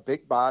 He's got a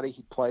big body.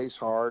 He plays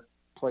hard,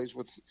 plays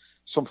with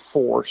some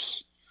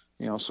force,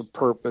 some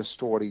purpose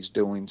to what he's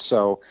doing.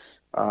 So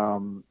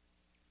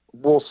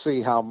we'll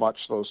see how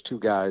much those two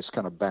guys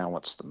kind of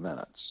balance the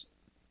minutes.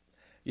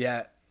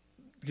 Yeah,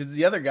 because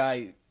the other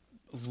guy,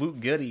 Luke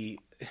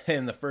Goody,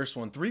 in the first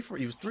one,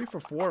 he was 3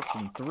 for 4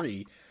 from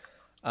 3.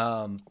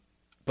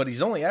 But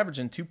he's only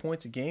averaging 2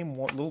 points a game,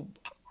 a little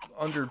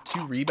under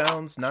 2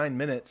 rebounds, 9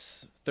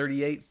 minutes,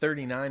 38,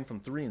 39 from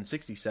 3, and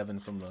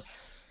 67 from the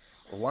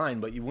line,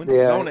 but you wouldn't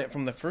have known it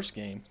from the first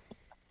game.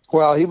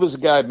 Well, he was a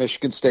guy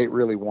Michigan State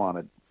really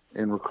wanted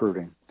in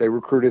recruiting. They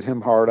recruited him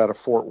hard out of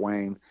Fort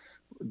Wayne,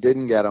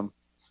 didn't get him,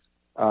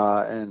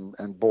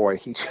 and boy,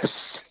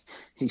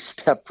 he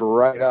stepped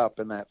right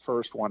up in that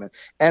first one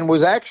and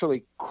was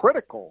actually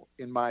critical,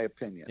 in my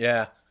opinion.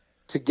 Yeah,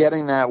 to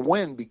getting that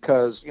win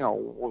because it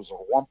was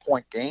a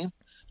 1-point game.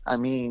 I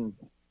mean,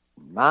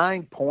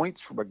 9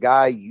 points from a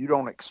guy you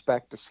don't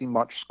expect to see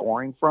much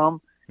scoring from.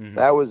 Mm-hmm.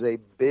 That was a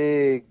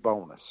big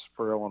bonus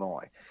for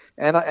Illinois.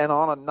 And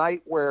on a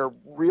night where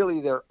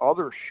really their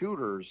other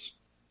shooters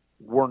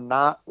were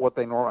not what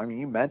they normally – I mean,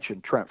 you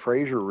mentioned Trent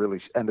Frazier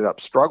really ended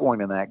up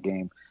struggling in that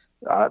game.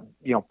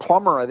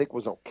 Plummer, I think,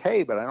 was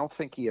okay, but I don't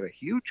think he had a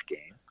huge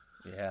game.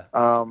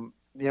 Yeah.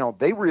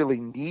 They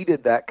really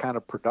needed that kind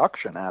of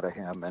production out of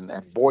him,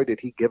 and boy, did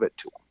he give it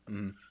to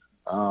them.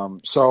 Mm-hmm.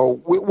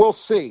 So we'll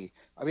see.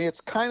 I mean,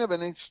 it's kind of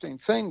an interesting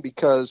thing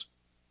because –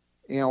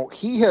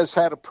 he has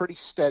had a pretty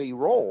steady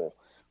role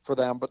for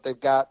them, but they've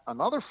got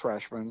another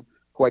freshman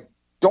who I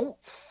don't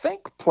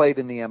think played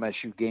in the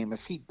MSU game.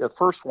 The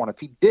first one, if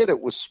he did, it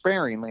was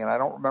sparingly, and I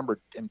don't remember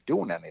him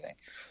doing anything.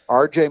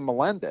 R.J.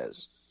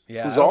 Melendez.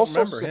 Yeah, I don't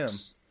remember him.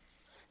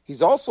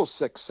 He's also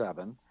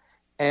 6'7",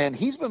 and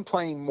he's been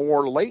playing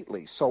more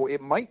lately. So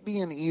it might be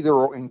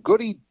in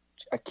Goody.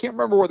 I can't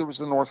remember whether it was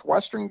the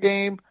Northwestern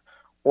game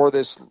or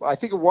this. I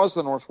think it was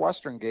the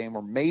Northwestern game,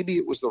 or maybe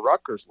it was the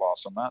Rutgers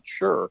loss. I'm not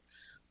sure.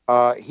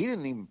 He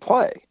didn't even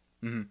play.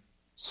 Mm-hmm.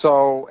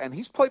 So, and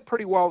he's played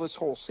pretty well this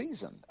whole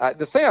season.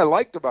 The thing I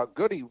liked about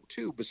Goody,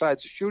 too,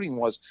 besides the shooting,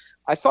 was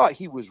I thought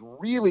he was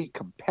really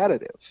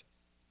competitive.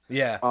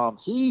 Yeah.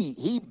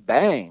 He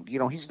banged. You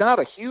know, he's not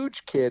a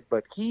huge kid,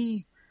 but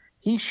he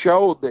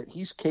showed that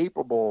he's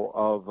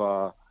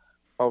capable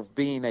of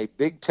being a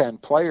Big Ten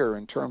player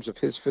in terms of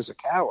his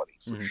physicality,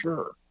 for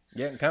sure.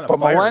 Yeah, and kind of But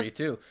fiery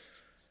too.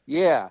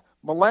 Yeah,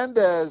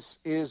 Melendez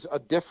is a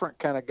different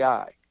kind of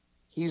guy.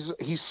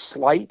 He's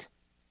slight,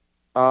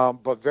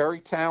 but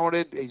very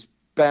talented. He's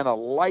been a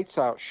lights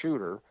out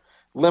shooter,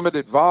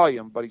 limited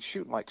volume, but he's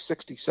shooting like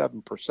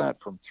 67%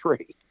 from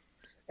three.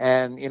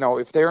 And you know,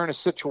 if they're in a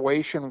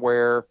situation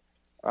where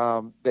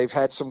they've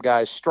had some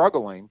guys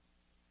struggling,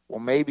 well,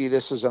 maybe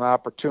this is an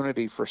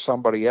opportunity for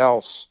somebody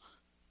else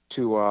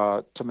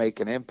to make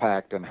an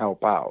impact and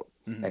help out,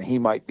 and he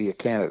might be a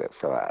candidate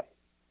for that.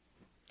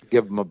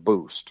 Give him a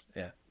boost.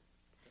 Yeah.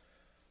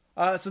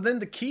 So then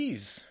the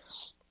keys,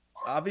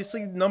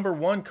 obviously number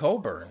 1,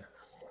 Coburn.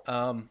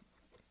 I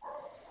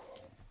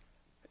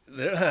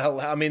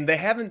mean,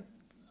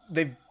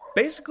 they've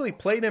basically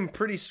played him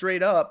pretty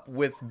straight up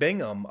with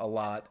Bingham a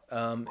lot.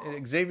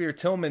 Xavier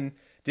Tillman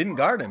didn't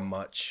guard him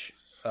much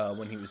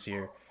when he was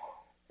here.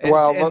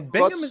 And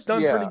Bingham has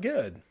done pretty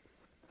good.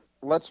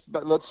 Let's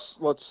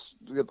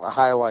get the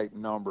highlight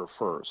number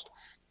first.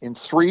 In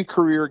 3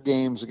 career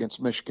games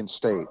against Michigan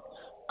State,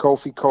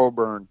 Kofi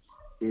Coburn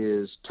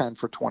is 10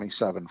 for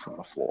 27 from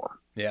the floor.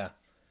 Yeah.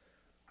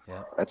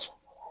 That's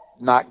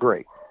not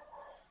great.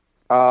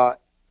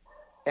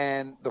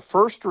 And the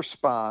first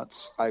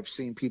response I've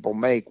seen people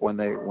make when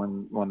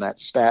that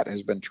stat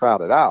has been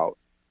trotted out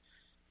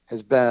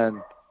has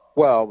been,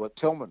 well, but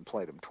Tillman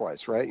played him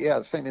twice, right? Yeah,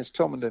 the thing is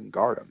Tillman didn't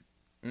guard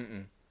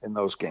him in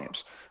those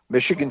games.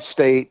 Michigan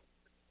State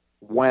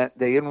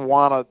they didn't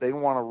want to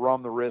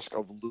run the risk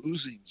of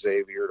losing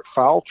Xavier to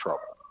foul trouble,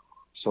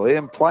 so they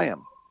didn't play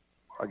him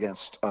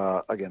against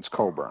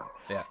Coburn.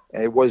 Yeah,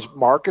 and it was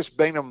Marcus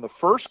Bingham. The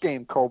first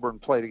game Coburn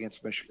played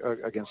against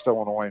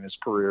Illinois in his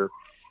career,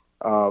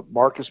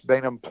 Marcus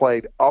Bingham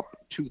played up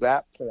to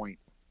that point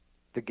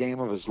the game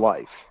of his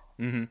life.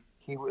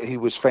 He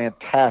was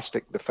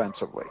fantastic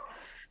defensively.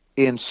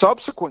 In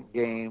subsequent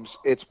games,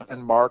 it's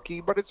been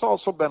Markey, but it's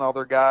also been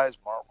other guys.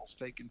 Marvel's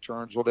taking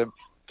turns with him.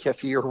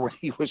 Kefir, when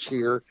he was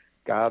here,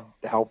 God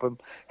help him,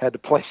 had to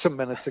play some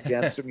minutes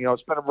against him. You know,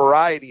 it's been a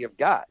variety of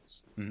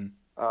guys.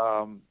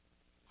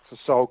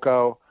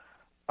 Sissoko.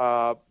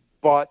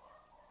 But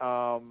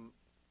the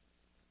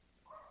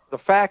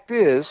fact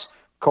is,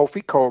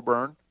 Kofi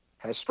Coburn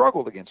has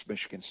struggled against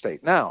Michigan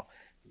State. Now,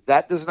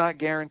 that does not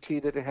guarantee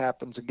that it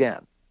happens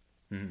again.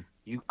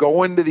 You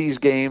go into these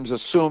games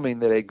assuming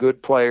that a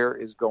good player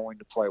is going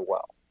to play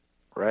well,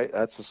 right?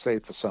 That's a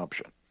safe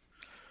assumption.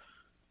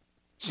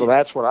 So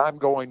that's what I'm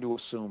going to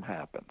assume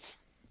happens.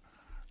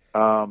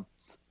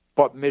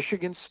 But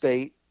Michigan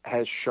State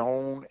has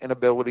shown an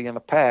ability in the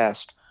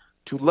past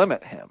to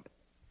limit him.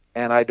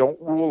 And I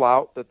don't rule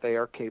out that they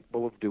are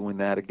capable of doing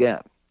that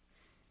again.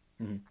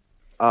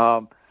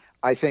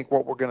 I think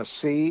what we're going to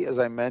see, as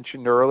I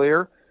mentioned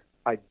earlier,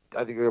 I think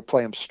they're going to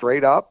play him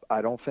straight up.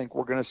 I don't think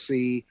we're going to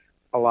see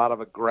a lot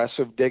of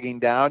aggressive digging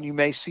down. You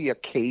may see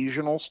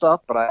occasional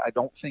stuff, but I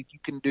don't think you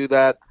can do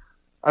that.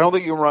 I don't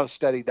think you can run a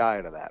steady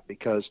diet of that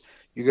because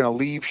you're going to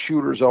leave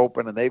shooters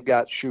open, and they've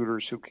got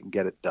shooters who can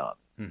get it done.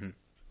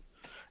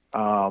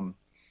 And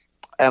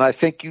I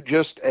think you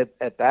just,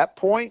 at that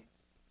point,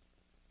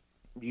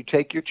 you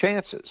take your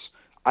chances.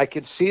 I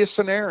can see a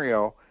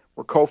scenario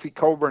where Kofi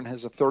Coburn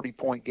has a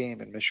 30-point game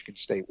and Michigan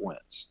State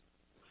wins.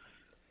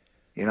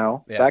 You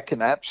know, that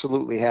can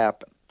absolutely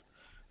happen.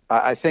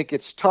 I think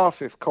it's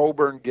tough if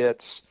Coburn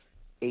gets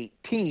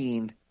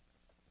 18,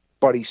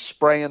 but he's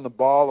spraying the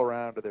ball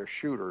around to their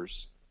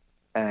shooters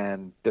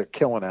and they're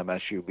killing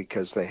MSU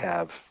because they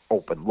have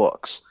open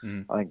looks.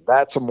 I think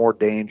that's a more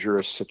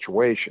dangerous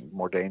situation,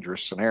 more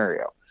dangerous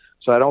scenario.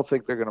 So I don't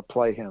think they're going to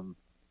play him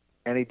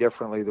any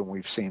differently than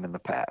we've seen in the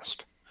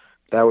past.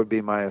 That would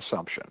be my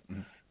assumption.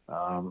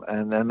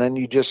 And then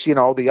you just, you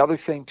know, the other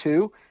thing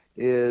too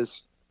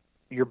is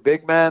your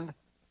big men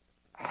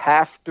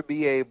have to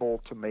be able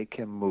to make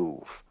him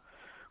move,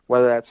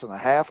 whether that's in the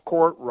half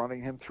court,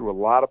 running him through a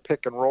lot of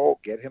pick and roll,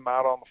 get him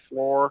out on the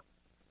floor,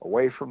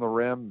 away from the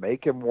rim,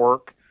 make him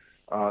work.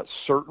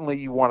 Certainly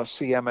you want to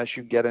see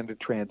MSU get into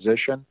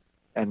transition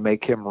and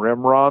make him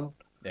rim run.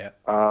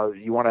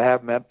 You want to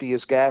have him empty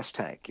his gas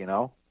tank, you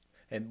know.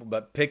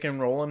 But pick and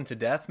roll him to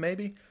death,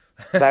 maybe.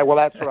 That's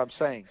what I'm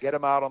saying. Get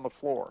him out on the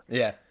floor.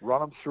 Yeah.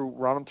 Run him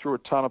through a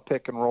ton of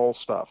pick and roll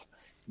stuff.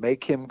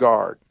 Make him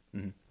guard.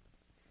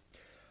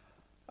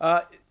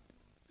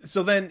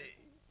 So then,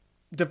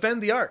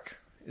 defend the arc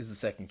is the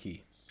second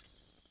key.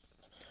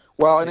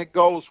 Well, and it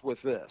goes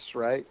with this,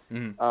 right?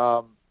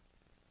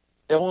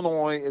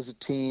 Illinois is a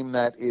team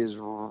that is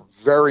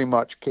very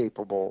much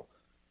capable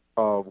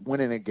of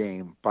winning a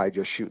game by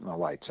just shooting the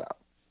lights out.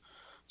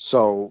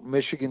 So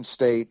Michigan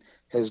State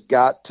has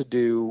got to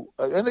do,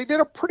 and they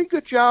did a pretty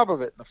good job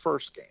of it in the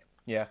first game.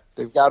 Yeah.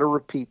 They've got to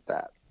repeat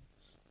that.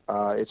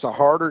 It's a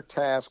harder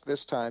task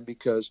this time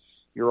because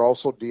you're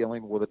also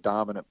dealing with a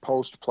dominant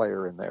post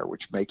player in there,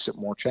 which makes it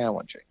more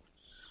challenging.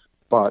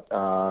 But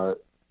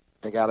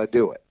they got to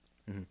do it.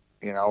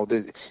 You know,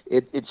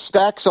 it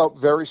stacks up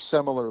very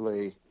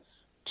similarly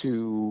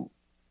to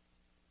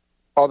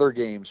other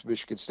games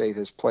Michigan State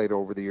has played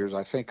over the years.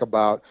 I think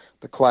about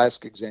the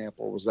classic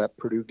example was that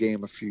Purdue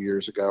game a few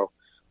years ago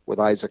with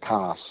Isaac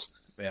Haas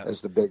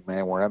as the big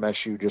man, where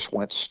MSU just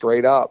went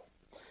straight up.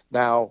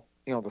 Now,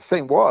 you know, the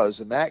thing was,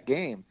 in that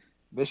game,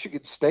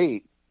 Michigan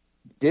State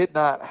did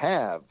not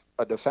have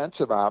a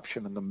defensive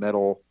option in the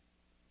middle,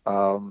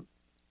 the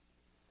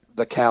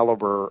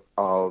caliber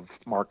of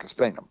Marcus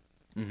Bingham.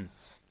 Mm-hmm.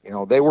 You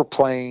know, they were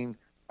playing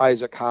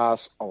Isaac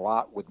Haas a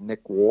lot with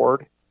Nick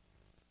Ward,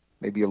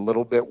 maybe a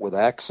little bit with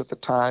X at the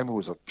time, who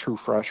was a true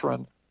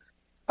freshman.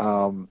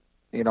 You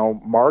know,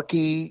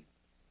 Markey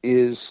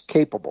is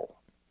capable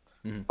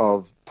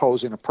of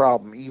posing a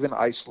problem, even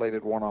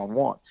isolated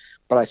one-on-one.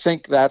 But I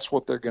think that's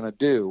what they're going to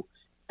do.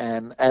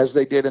 And as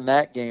they did in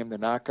that game, they're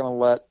not going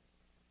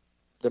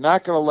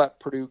to let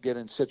Purdue get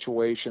in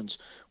situations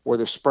where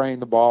they're spraying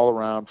the ball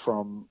around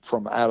from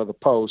out of the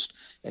post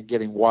and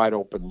getting wide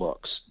open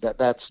looks.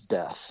 That's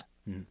death.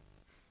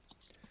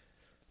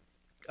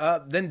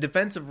 Then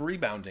defensive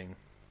rebounding.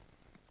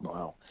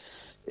 Well,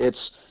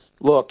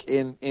 look,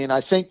 in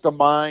I think the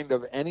mind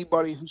of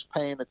anybody who's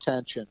paying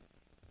attention,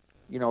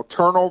 you know,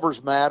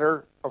 turnovers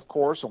matter, of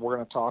course, and we're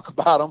going to talk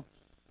about them,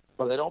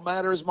 but they don't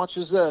matter as much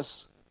as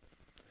this.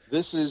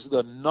 This is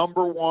the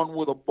number one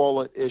with a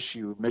bullet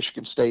issue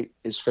Michigan State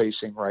is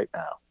facing right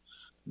now.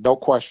 No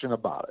question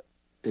about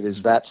it. It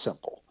is that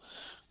simple.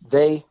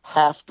 They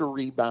have to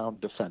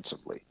rebound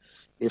defensively.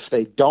 If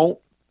they don't,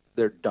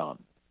 they're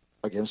done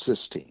against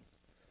this team.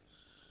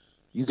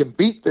 You can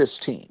beat this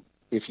team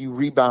if you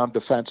rebound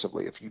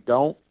defensively. If you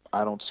don't,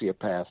 I don't see a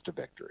path to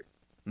victory.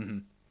 Mm-hmm.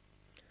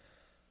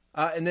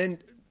 And then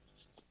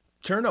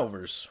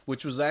turnovers,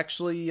 which was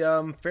actually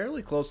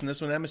fairly close in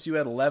this one. MSU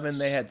had 11.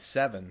 They had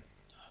 7.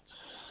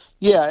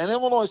 Yeah, and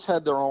Illinois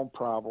had their own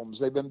problems.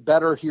 They've been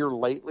better here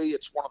lately.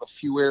 It's one of the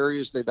few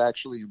areas they've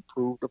actually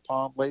improved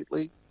upon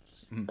lately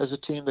as a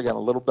team. They got a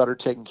little better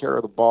taking care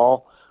of the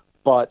ball,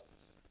 but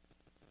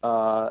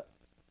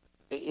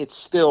it's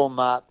still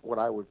not what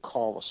I would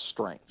call a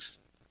strength.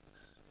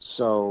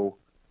 So,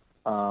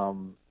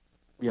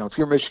 you know, if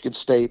you're Michigan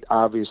State,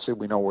 obviously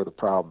we know where the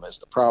problem is.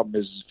 The problem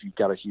is if you've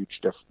got a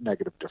huge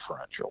negative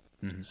differential.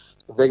 Mm-hmm.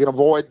 If they can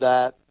avoid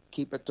that,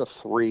 keep it to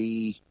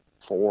 3,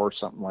 4,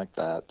 something like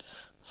that,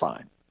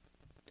 fine.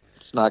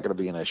 It's not going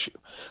to be an issue.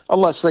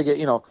 Unless they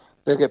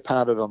get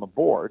pounded on the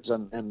boards,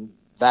 and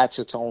that's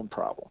its own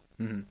problem.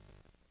 Mm-hmm.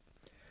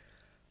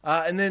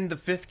 And then the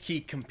fifth key,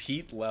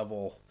 compete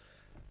level.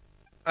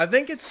 I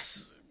think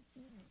it's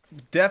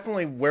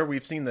definitely where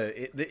we've seen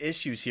the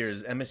issues here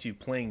is MSU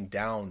playing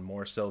down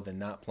more so than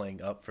not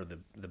playing up for the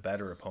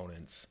better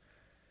opponents,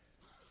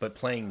 but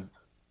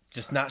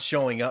just not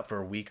showing up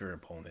for weaker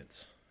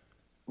opponents.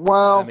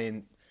 Well, I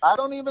mean, I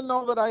don't even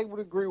know that I would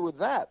agree with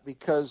that,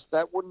 because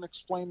that wouldn't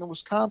explain the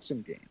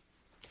Wisconsin game.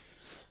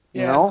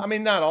 You know? I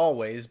mean, not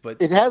always,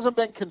 but it hasn't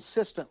been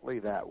consistently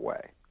that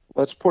way.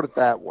 Let's put it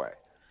that way.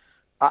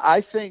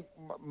 I think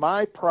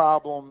my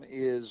problem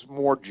is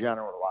more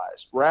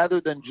generalized.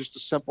 Rather than just a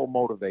simple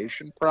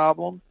motivation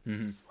problem,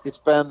 It's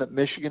been that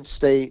Michigan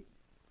State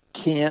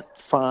can't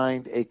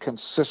find a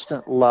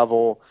consistent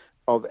level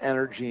of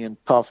energy and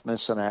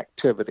toughness and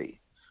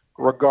activity,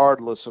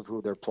 regardless of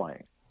who they're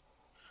playing.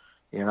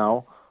 You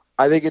know,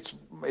 I think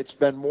it's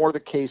been more the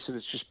case that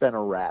it's just been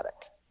erratic.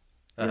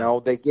 You know,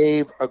 they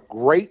gave a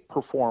great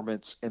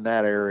performance in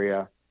that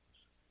area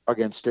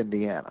against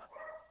Indiana.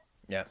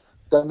 Yeah.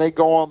 Then they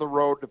go on the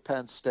road to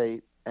Penn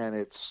State, and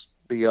it's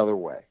the other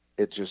way.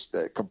 It's just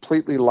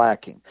completely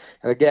lacking.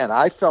 And again,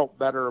 I felt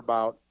better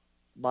about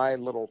my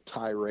little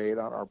tirade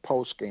on our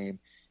post game,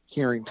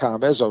 hearing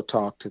Tom Izzo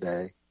talk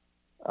today,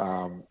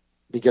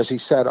 because he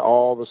said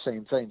all the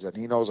same things, and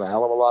he knows a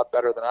hell of a lot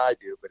better than I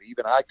do. But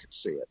even I could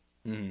see it.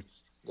 Mm-hmm.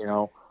 You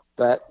know,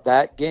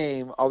 that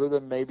game, other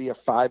than maybe a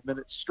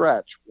 5-minute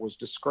stretch, was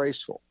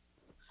disgraceful,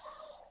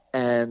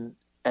 and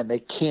they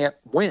can't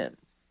win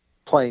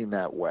playing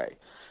that way.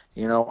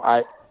 You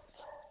know,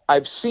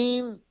 I've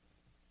seen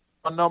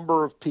a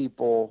number of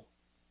people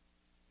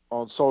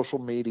on social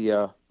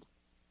media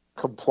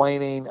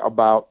complaining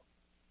about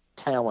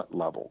talent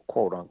level,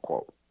 quote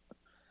unquote,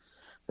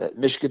 that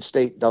Michigan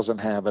State doesn't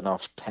have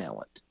enough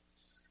talent.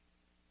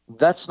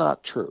 That's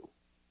not true.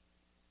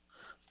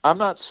 I'm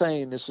not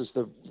saying this is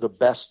the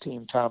best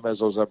team Tom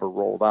Izzo's ever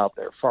rolled out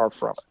there. Far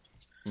from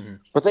it. Mm-hmm.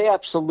 But they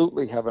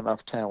absolutely have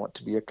enough talent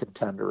to be a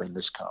contender in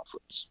this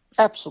conference.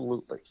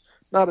 Absolutely.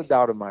 Not a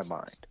doubt in my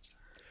mind.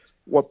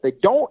 What they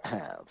don't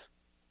have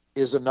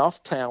is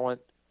enough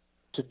talent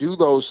to do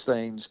those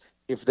things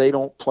if they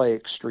don't play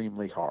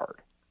extremely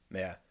hard.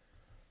 Yeah.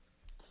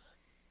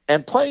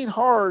 And playing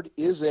hard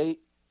is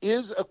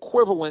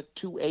equivalent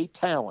to a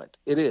talent.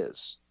 It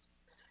is.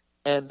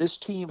 And this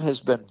team has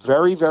been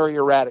very, very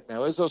erratic.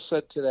 Now, Izzo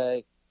said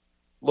today,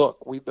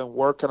 look, we've been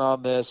working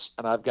on this,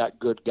 and I've got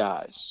good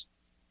guys.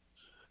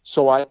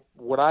 So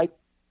what I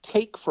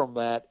take from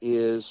that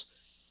is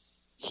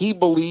he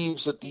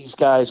believes that these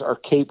guys are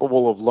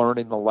capable of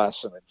learning the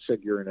lesson and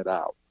figuring it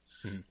out.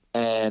 Mm-hmm.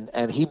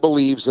 and he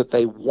believes that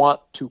they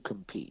want to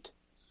compete.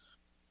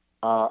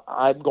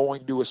 I'm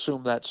going to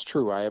assume that's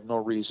true. I have no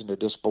reason to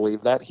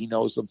disbelieve that. He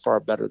knows them far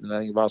better than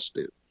any of us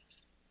do.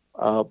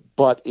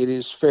 But it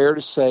is fair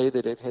to say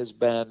that it has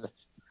been,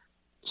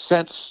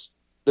 since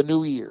the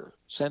new year,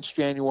 since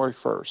January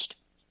 1st,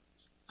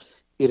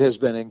 it has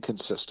been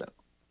inconsistent.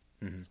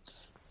 Mm-hmm.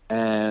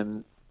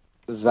 And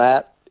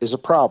that is a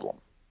problem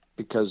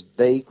because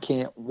they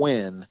can't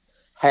win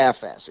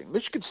half-assing.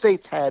 Michigan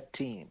State's had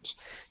teams,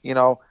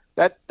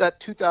 that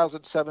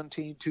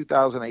 2017,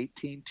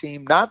 2018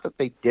 team, not that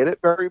they did it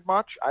very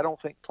much. I don't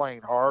think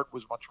playing hard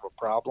was much of a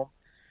problem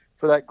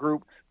for that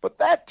group, but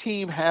that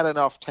team had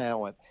enough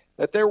talent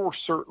that there were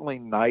certainly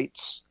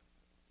nights,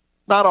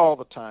 not all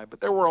the time, but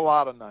there were a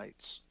lot of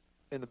nights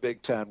in the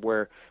Big Ten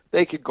where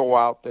they could go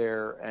out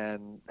there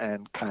and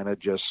kind of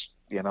just,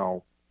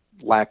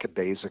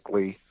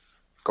 lackadaisically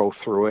go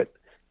through it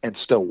and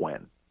still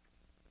win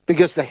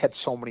because they had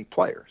so many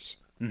players.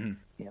 Mm-hmm.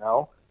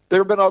 There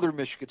have been other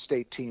Michigan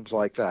State teams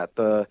like that.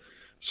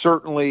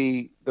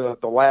 Certainly the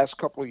last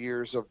couple of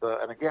years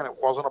and again,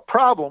 it wasn't a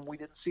problem. We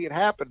didn't see it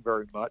happen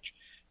very much,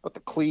 but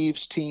the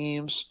Cleves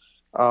teams,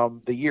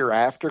 the year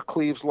after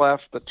Cleves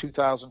left, the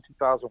 2000,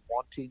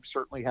 2001 team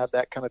certainly had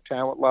that kind of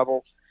talent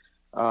level.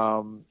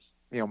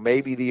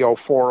 Maybe the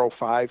 04,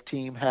 05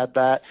 team had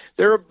that.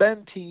 There have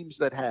been teams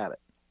that had it.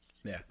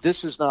 Yeah.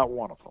 This is not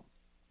one of them.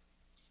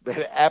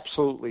 It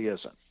absolutely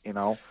isn't.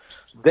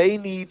 They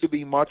need to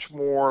be much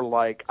more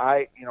like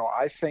I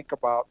think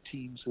about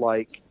teams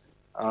like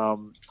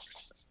the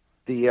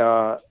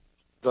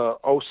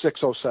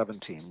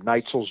 06-07 team,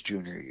 Neitzel's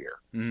junior year,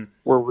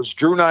 where it was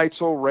Drew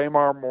Neitzel,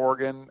 Raymar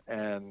Morgan,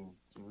 and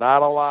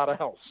not a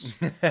lot else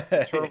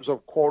in terms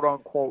of quote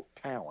unquote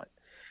talent.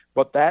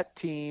 But that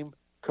team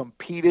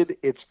competed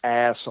its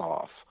ass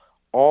off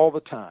all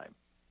the time.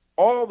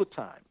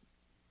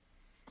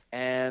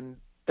 And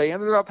they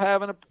ended up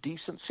having a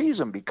decent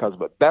season because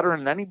of it, better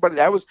than anybody.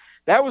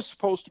 That was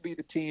supposed to be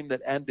the team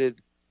that ended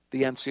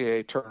the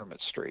NCAA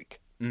tournament streak.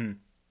 Mm.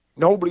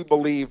 Nobody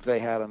believed they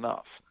had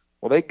enough.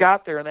 Well, they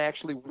got there and they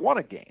actually won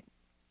a game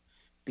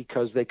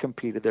because they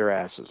competed their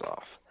asses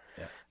off.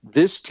 Yeah.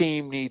 This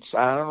team needs,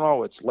 I don't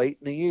know, it's late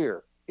in the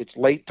year. It's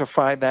late to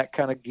find that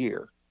kind of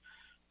gear.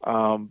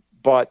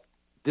 But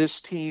this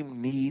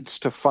team needs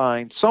to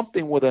find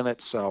something within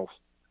itself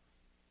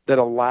that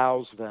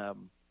allows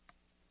them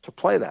to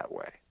play that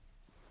way.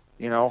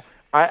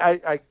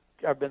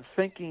 I've been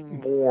thinking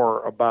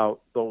more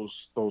about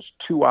those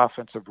two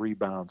offensive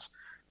rebounds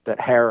that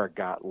Hara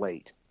got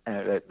late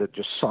and that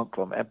just sunk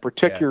them, and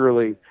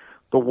particularly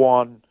the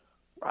one.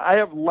 I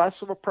have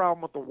less of a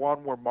problem with the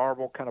one where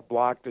Marvel kind of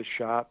blocked his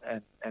shot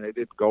and it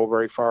didn't go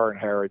very far, and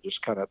Hara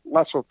just kind of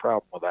less of a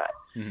problem with that.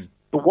 Mm-hmm.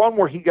 The one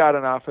where he got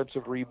an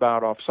offensive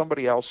rebound off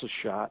somebody else's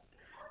shot,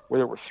 where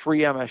there were three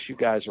MSU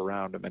guys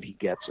around him and he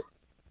gets it.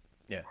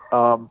 Yeah.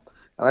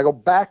 And I go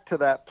back to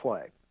that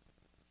play.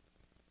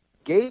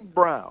 Gabe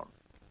Brown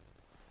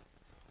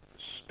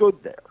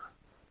stood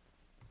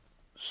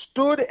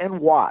and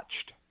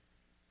watched,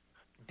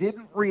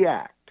 didn't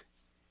react.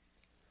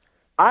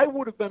 I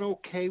would have been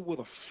okay with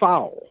a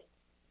foul.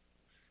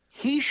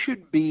 He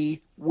should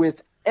be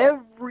with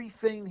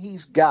everything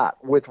he's got.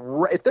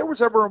 If there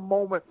was ever a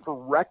moment for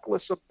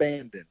reckless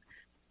abandon,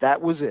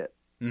 that was it.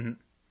 Mm-hmm.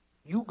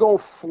 You go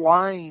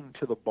flying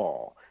to the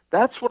ball.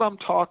 That's what I'm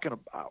talking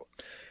about.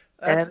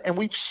 And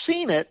we've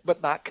seen it,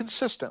 but not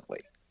consistently.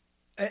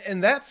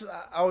 And that's,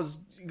 I was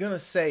going to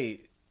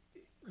say,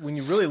 when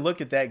you really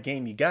look at that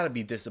game, you got to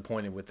be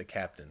disappointed with the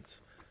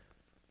captains.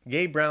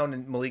 Gabe Brown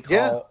and Malik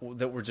Hall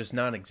that were just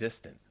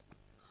non-existent.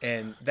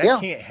 And that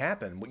can't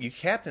happen. You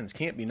captains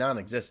can't be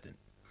non-existent.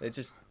 It's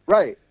just...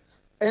 Right.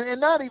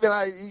 And not even,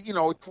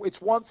 it's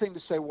one thing to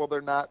say, well,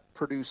 they're not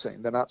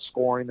producing. They're not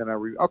scoring. They're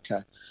not... Okay.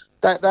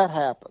 That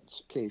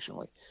happens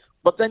occasionally.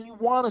 But then you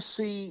want to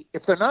see,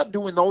 if they're not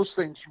doing those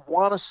things, you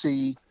want to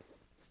see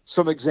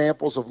some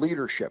examples of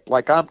leadership,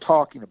 like I'm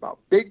talking about.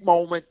 Big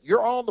moment,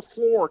 you're on the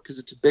floor because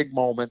it's a big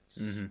moment.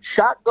 Mm-hmm.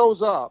 Shot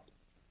goes up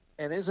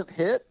and isn't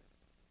hit.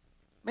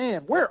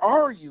 Man, where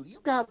are you? You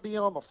got to be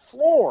on the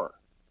floor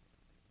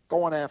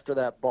going after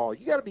that ball.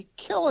 You got to be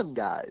killing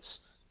guys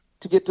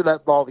to get to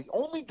that ball. The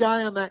only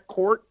guy on that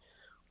court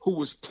who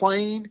was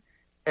playing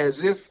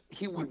as if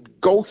he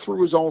would go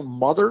through his own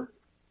mother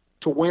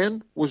to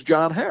win was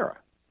John Hara.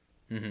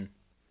 Mm-hmm.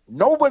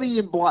 Nobody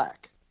in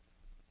black.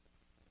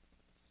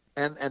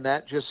 And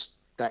that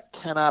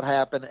cannot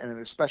happen, and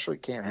it especially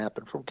can't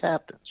happen from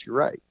captains. You're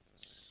right.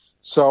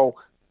 So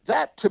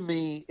that, to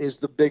me, is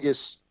the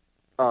biggest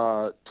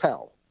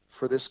tell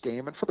for this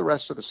game and for the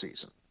rest of the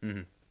season.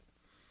 Mm-hmm.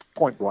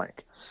 Point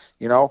blank.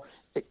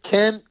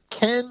 Can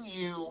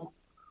you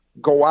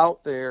go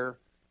out there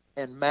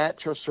and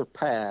match or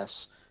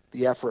surpass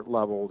the effort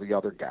level of the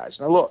other guys?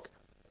 Now, look,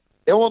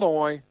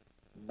 Illinois,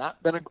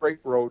 not been a great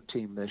road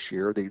team this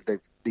year.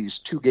 These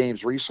two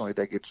games recently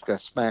they got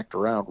smacked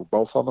around. We're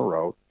both on the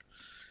road.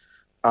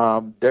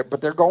 But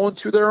they're going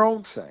through their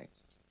own thing.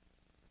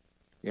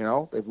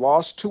 They've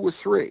lost 2 or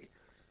 3.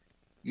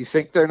 You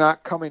think they're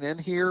not coming in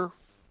here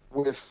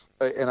with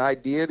an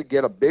idea to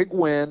get a big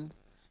win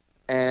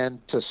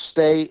and to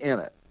stay in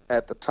it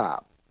at the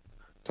top,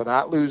 to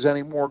not lose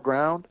any more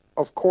ground.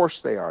 Of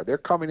course they are. They're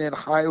coming in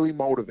highly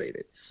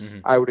motivated. Mm-hmm.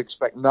 I would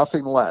expect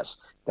nothing less.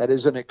 That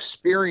is an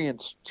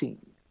experienced team.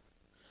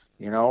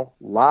 A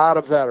lot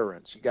of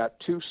veterans. You got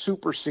 2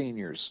 super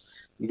seniors.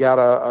 You got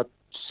a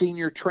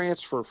senior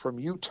transfer from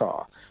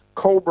Utah.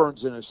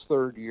 Coburn's in his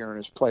 3rd year and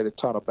has played a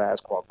ton of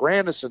basketball.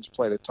 Grandison's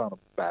played a ton of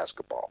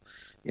basketball.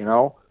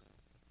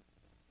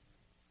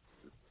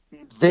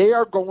 They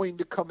are going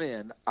to come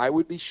in. I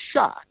would be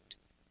shocked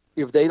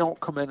if they don't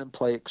come in and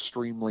play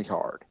extremely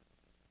hard.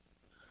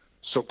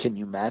 So can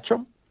you match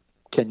them?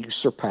 Can you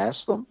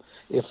surpass them?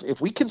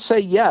 If we can say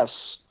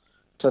yes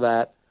to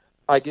that,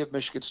 I give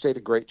Michigan State a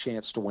great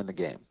chance to win the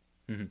game.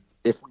 Mm-hmm.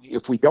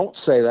 If we don't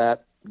say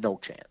that, no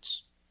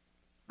chance.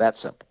 That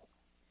simple.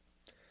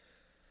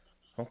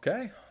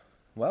 Okay.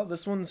 Well,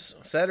 this one's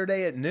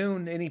Saturday at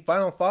noon. Any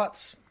final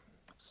thoughts?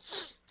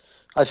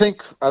 I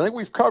think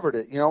we've covered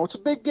it. It's a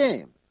big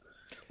game.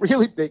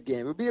 Really big game.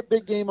 It would be a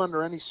big game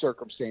under any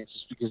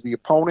circumstances because the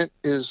opponent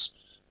is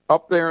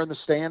up there in the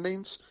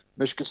standings.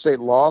 Michigan State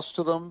lost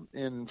to them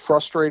in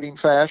frustrating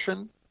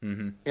fashion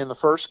in the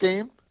first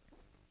game.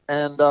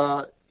 And,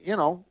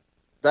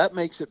 that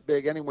makes it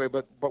big anyway.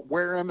 But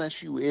where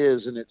MSU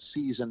is in its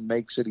season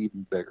makes it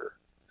even bigger.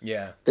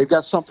 Yeah. They've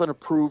got something to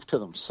prove to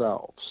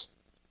themselves.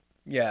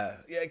 Yeah,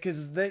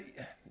 because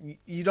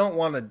you don't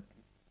want to.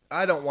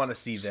 I don't want to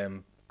see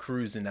them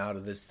cruising out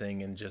of this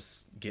thing and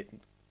just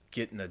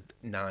getting a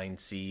 9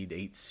 seed,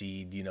 8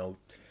 seed.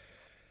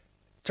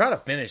 Try to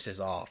finish this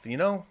off.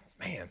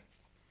 Man.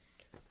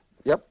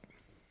 Yep.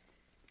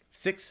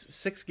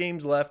 Six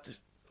games left.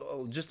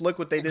 Oh, just look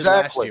what they did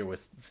last year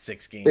with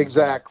 6 games.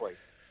 Exactly.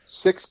 Left.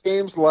 6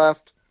 games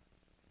left.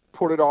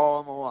 Put it all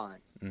on the line.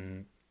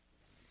 Mm-hmm.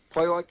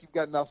 Play like you've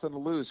got nothing to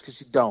lose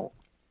because you don't.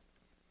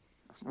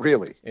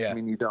 Really. Yeah. I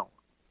mean, you don't.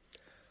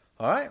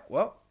 All right.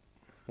 Well,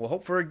 we'll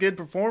hope for a good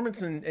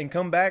performance and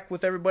come back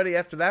with everybody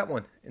after that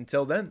one.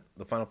 Until then,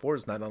 the Final Four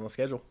is not on the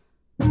schedule.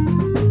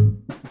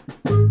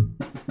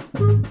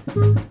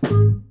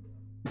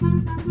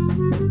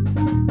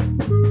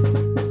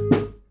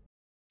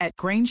 At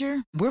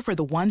Grainger, we're for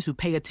the ones who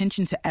pay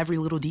attention to every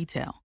little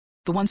detail.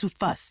 The ones who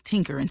fuss,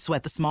 tinker, and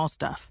sweat the small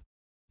stuff.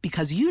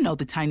 Because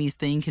the tiniest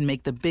thing can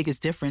make the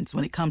biggest difference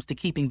when it comes to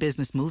keeping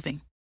business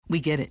moving.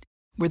 We get it.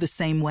 We're the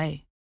same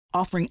way.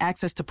 Offering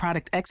access to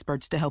product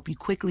experts to help you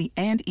quickly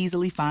and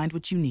easily find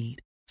what you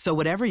need. So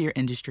whatever your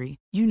industry,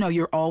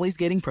 you're always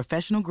getting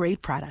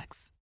professional-grade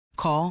products.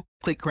 Call,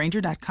 click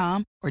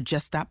Grainger.com, or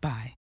just stop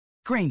by.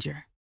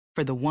 Grainger,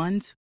 for the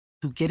ones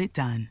who get it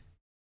done.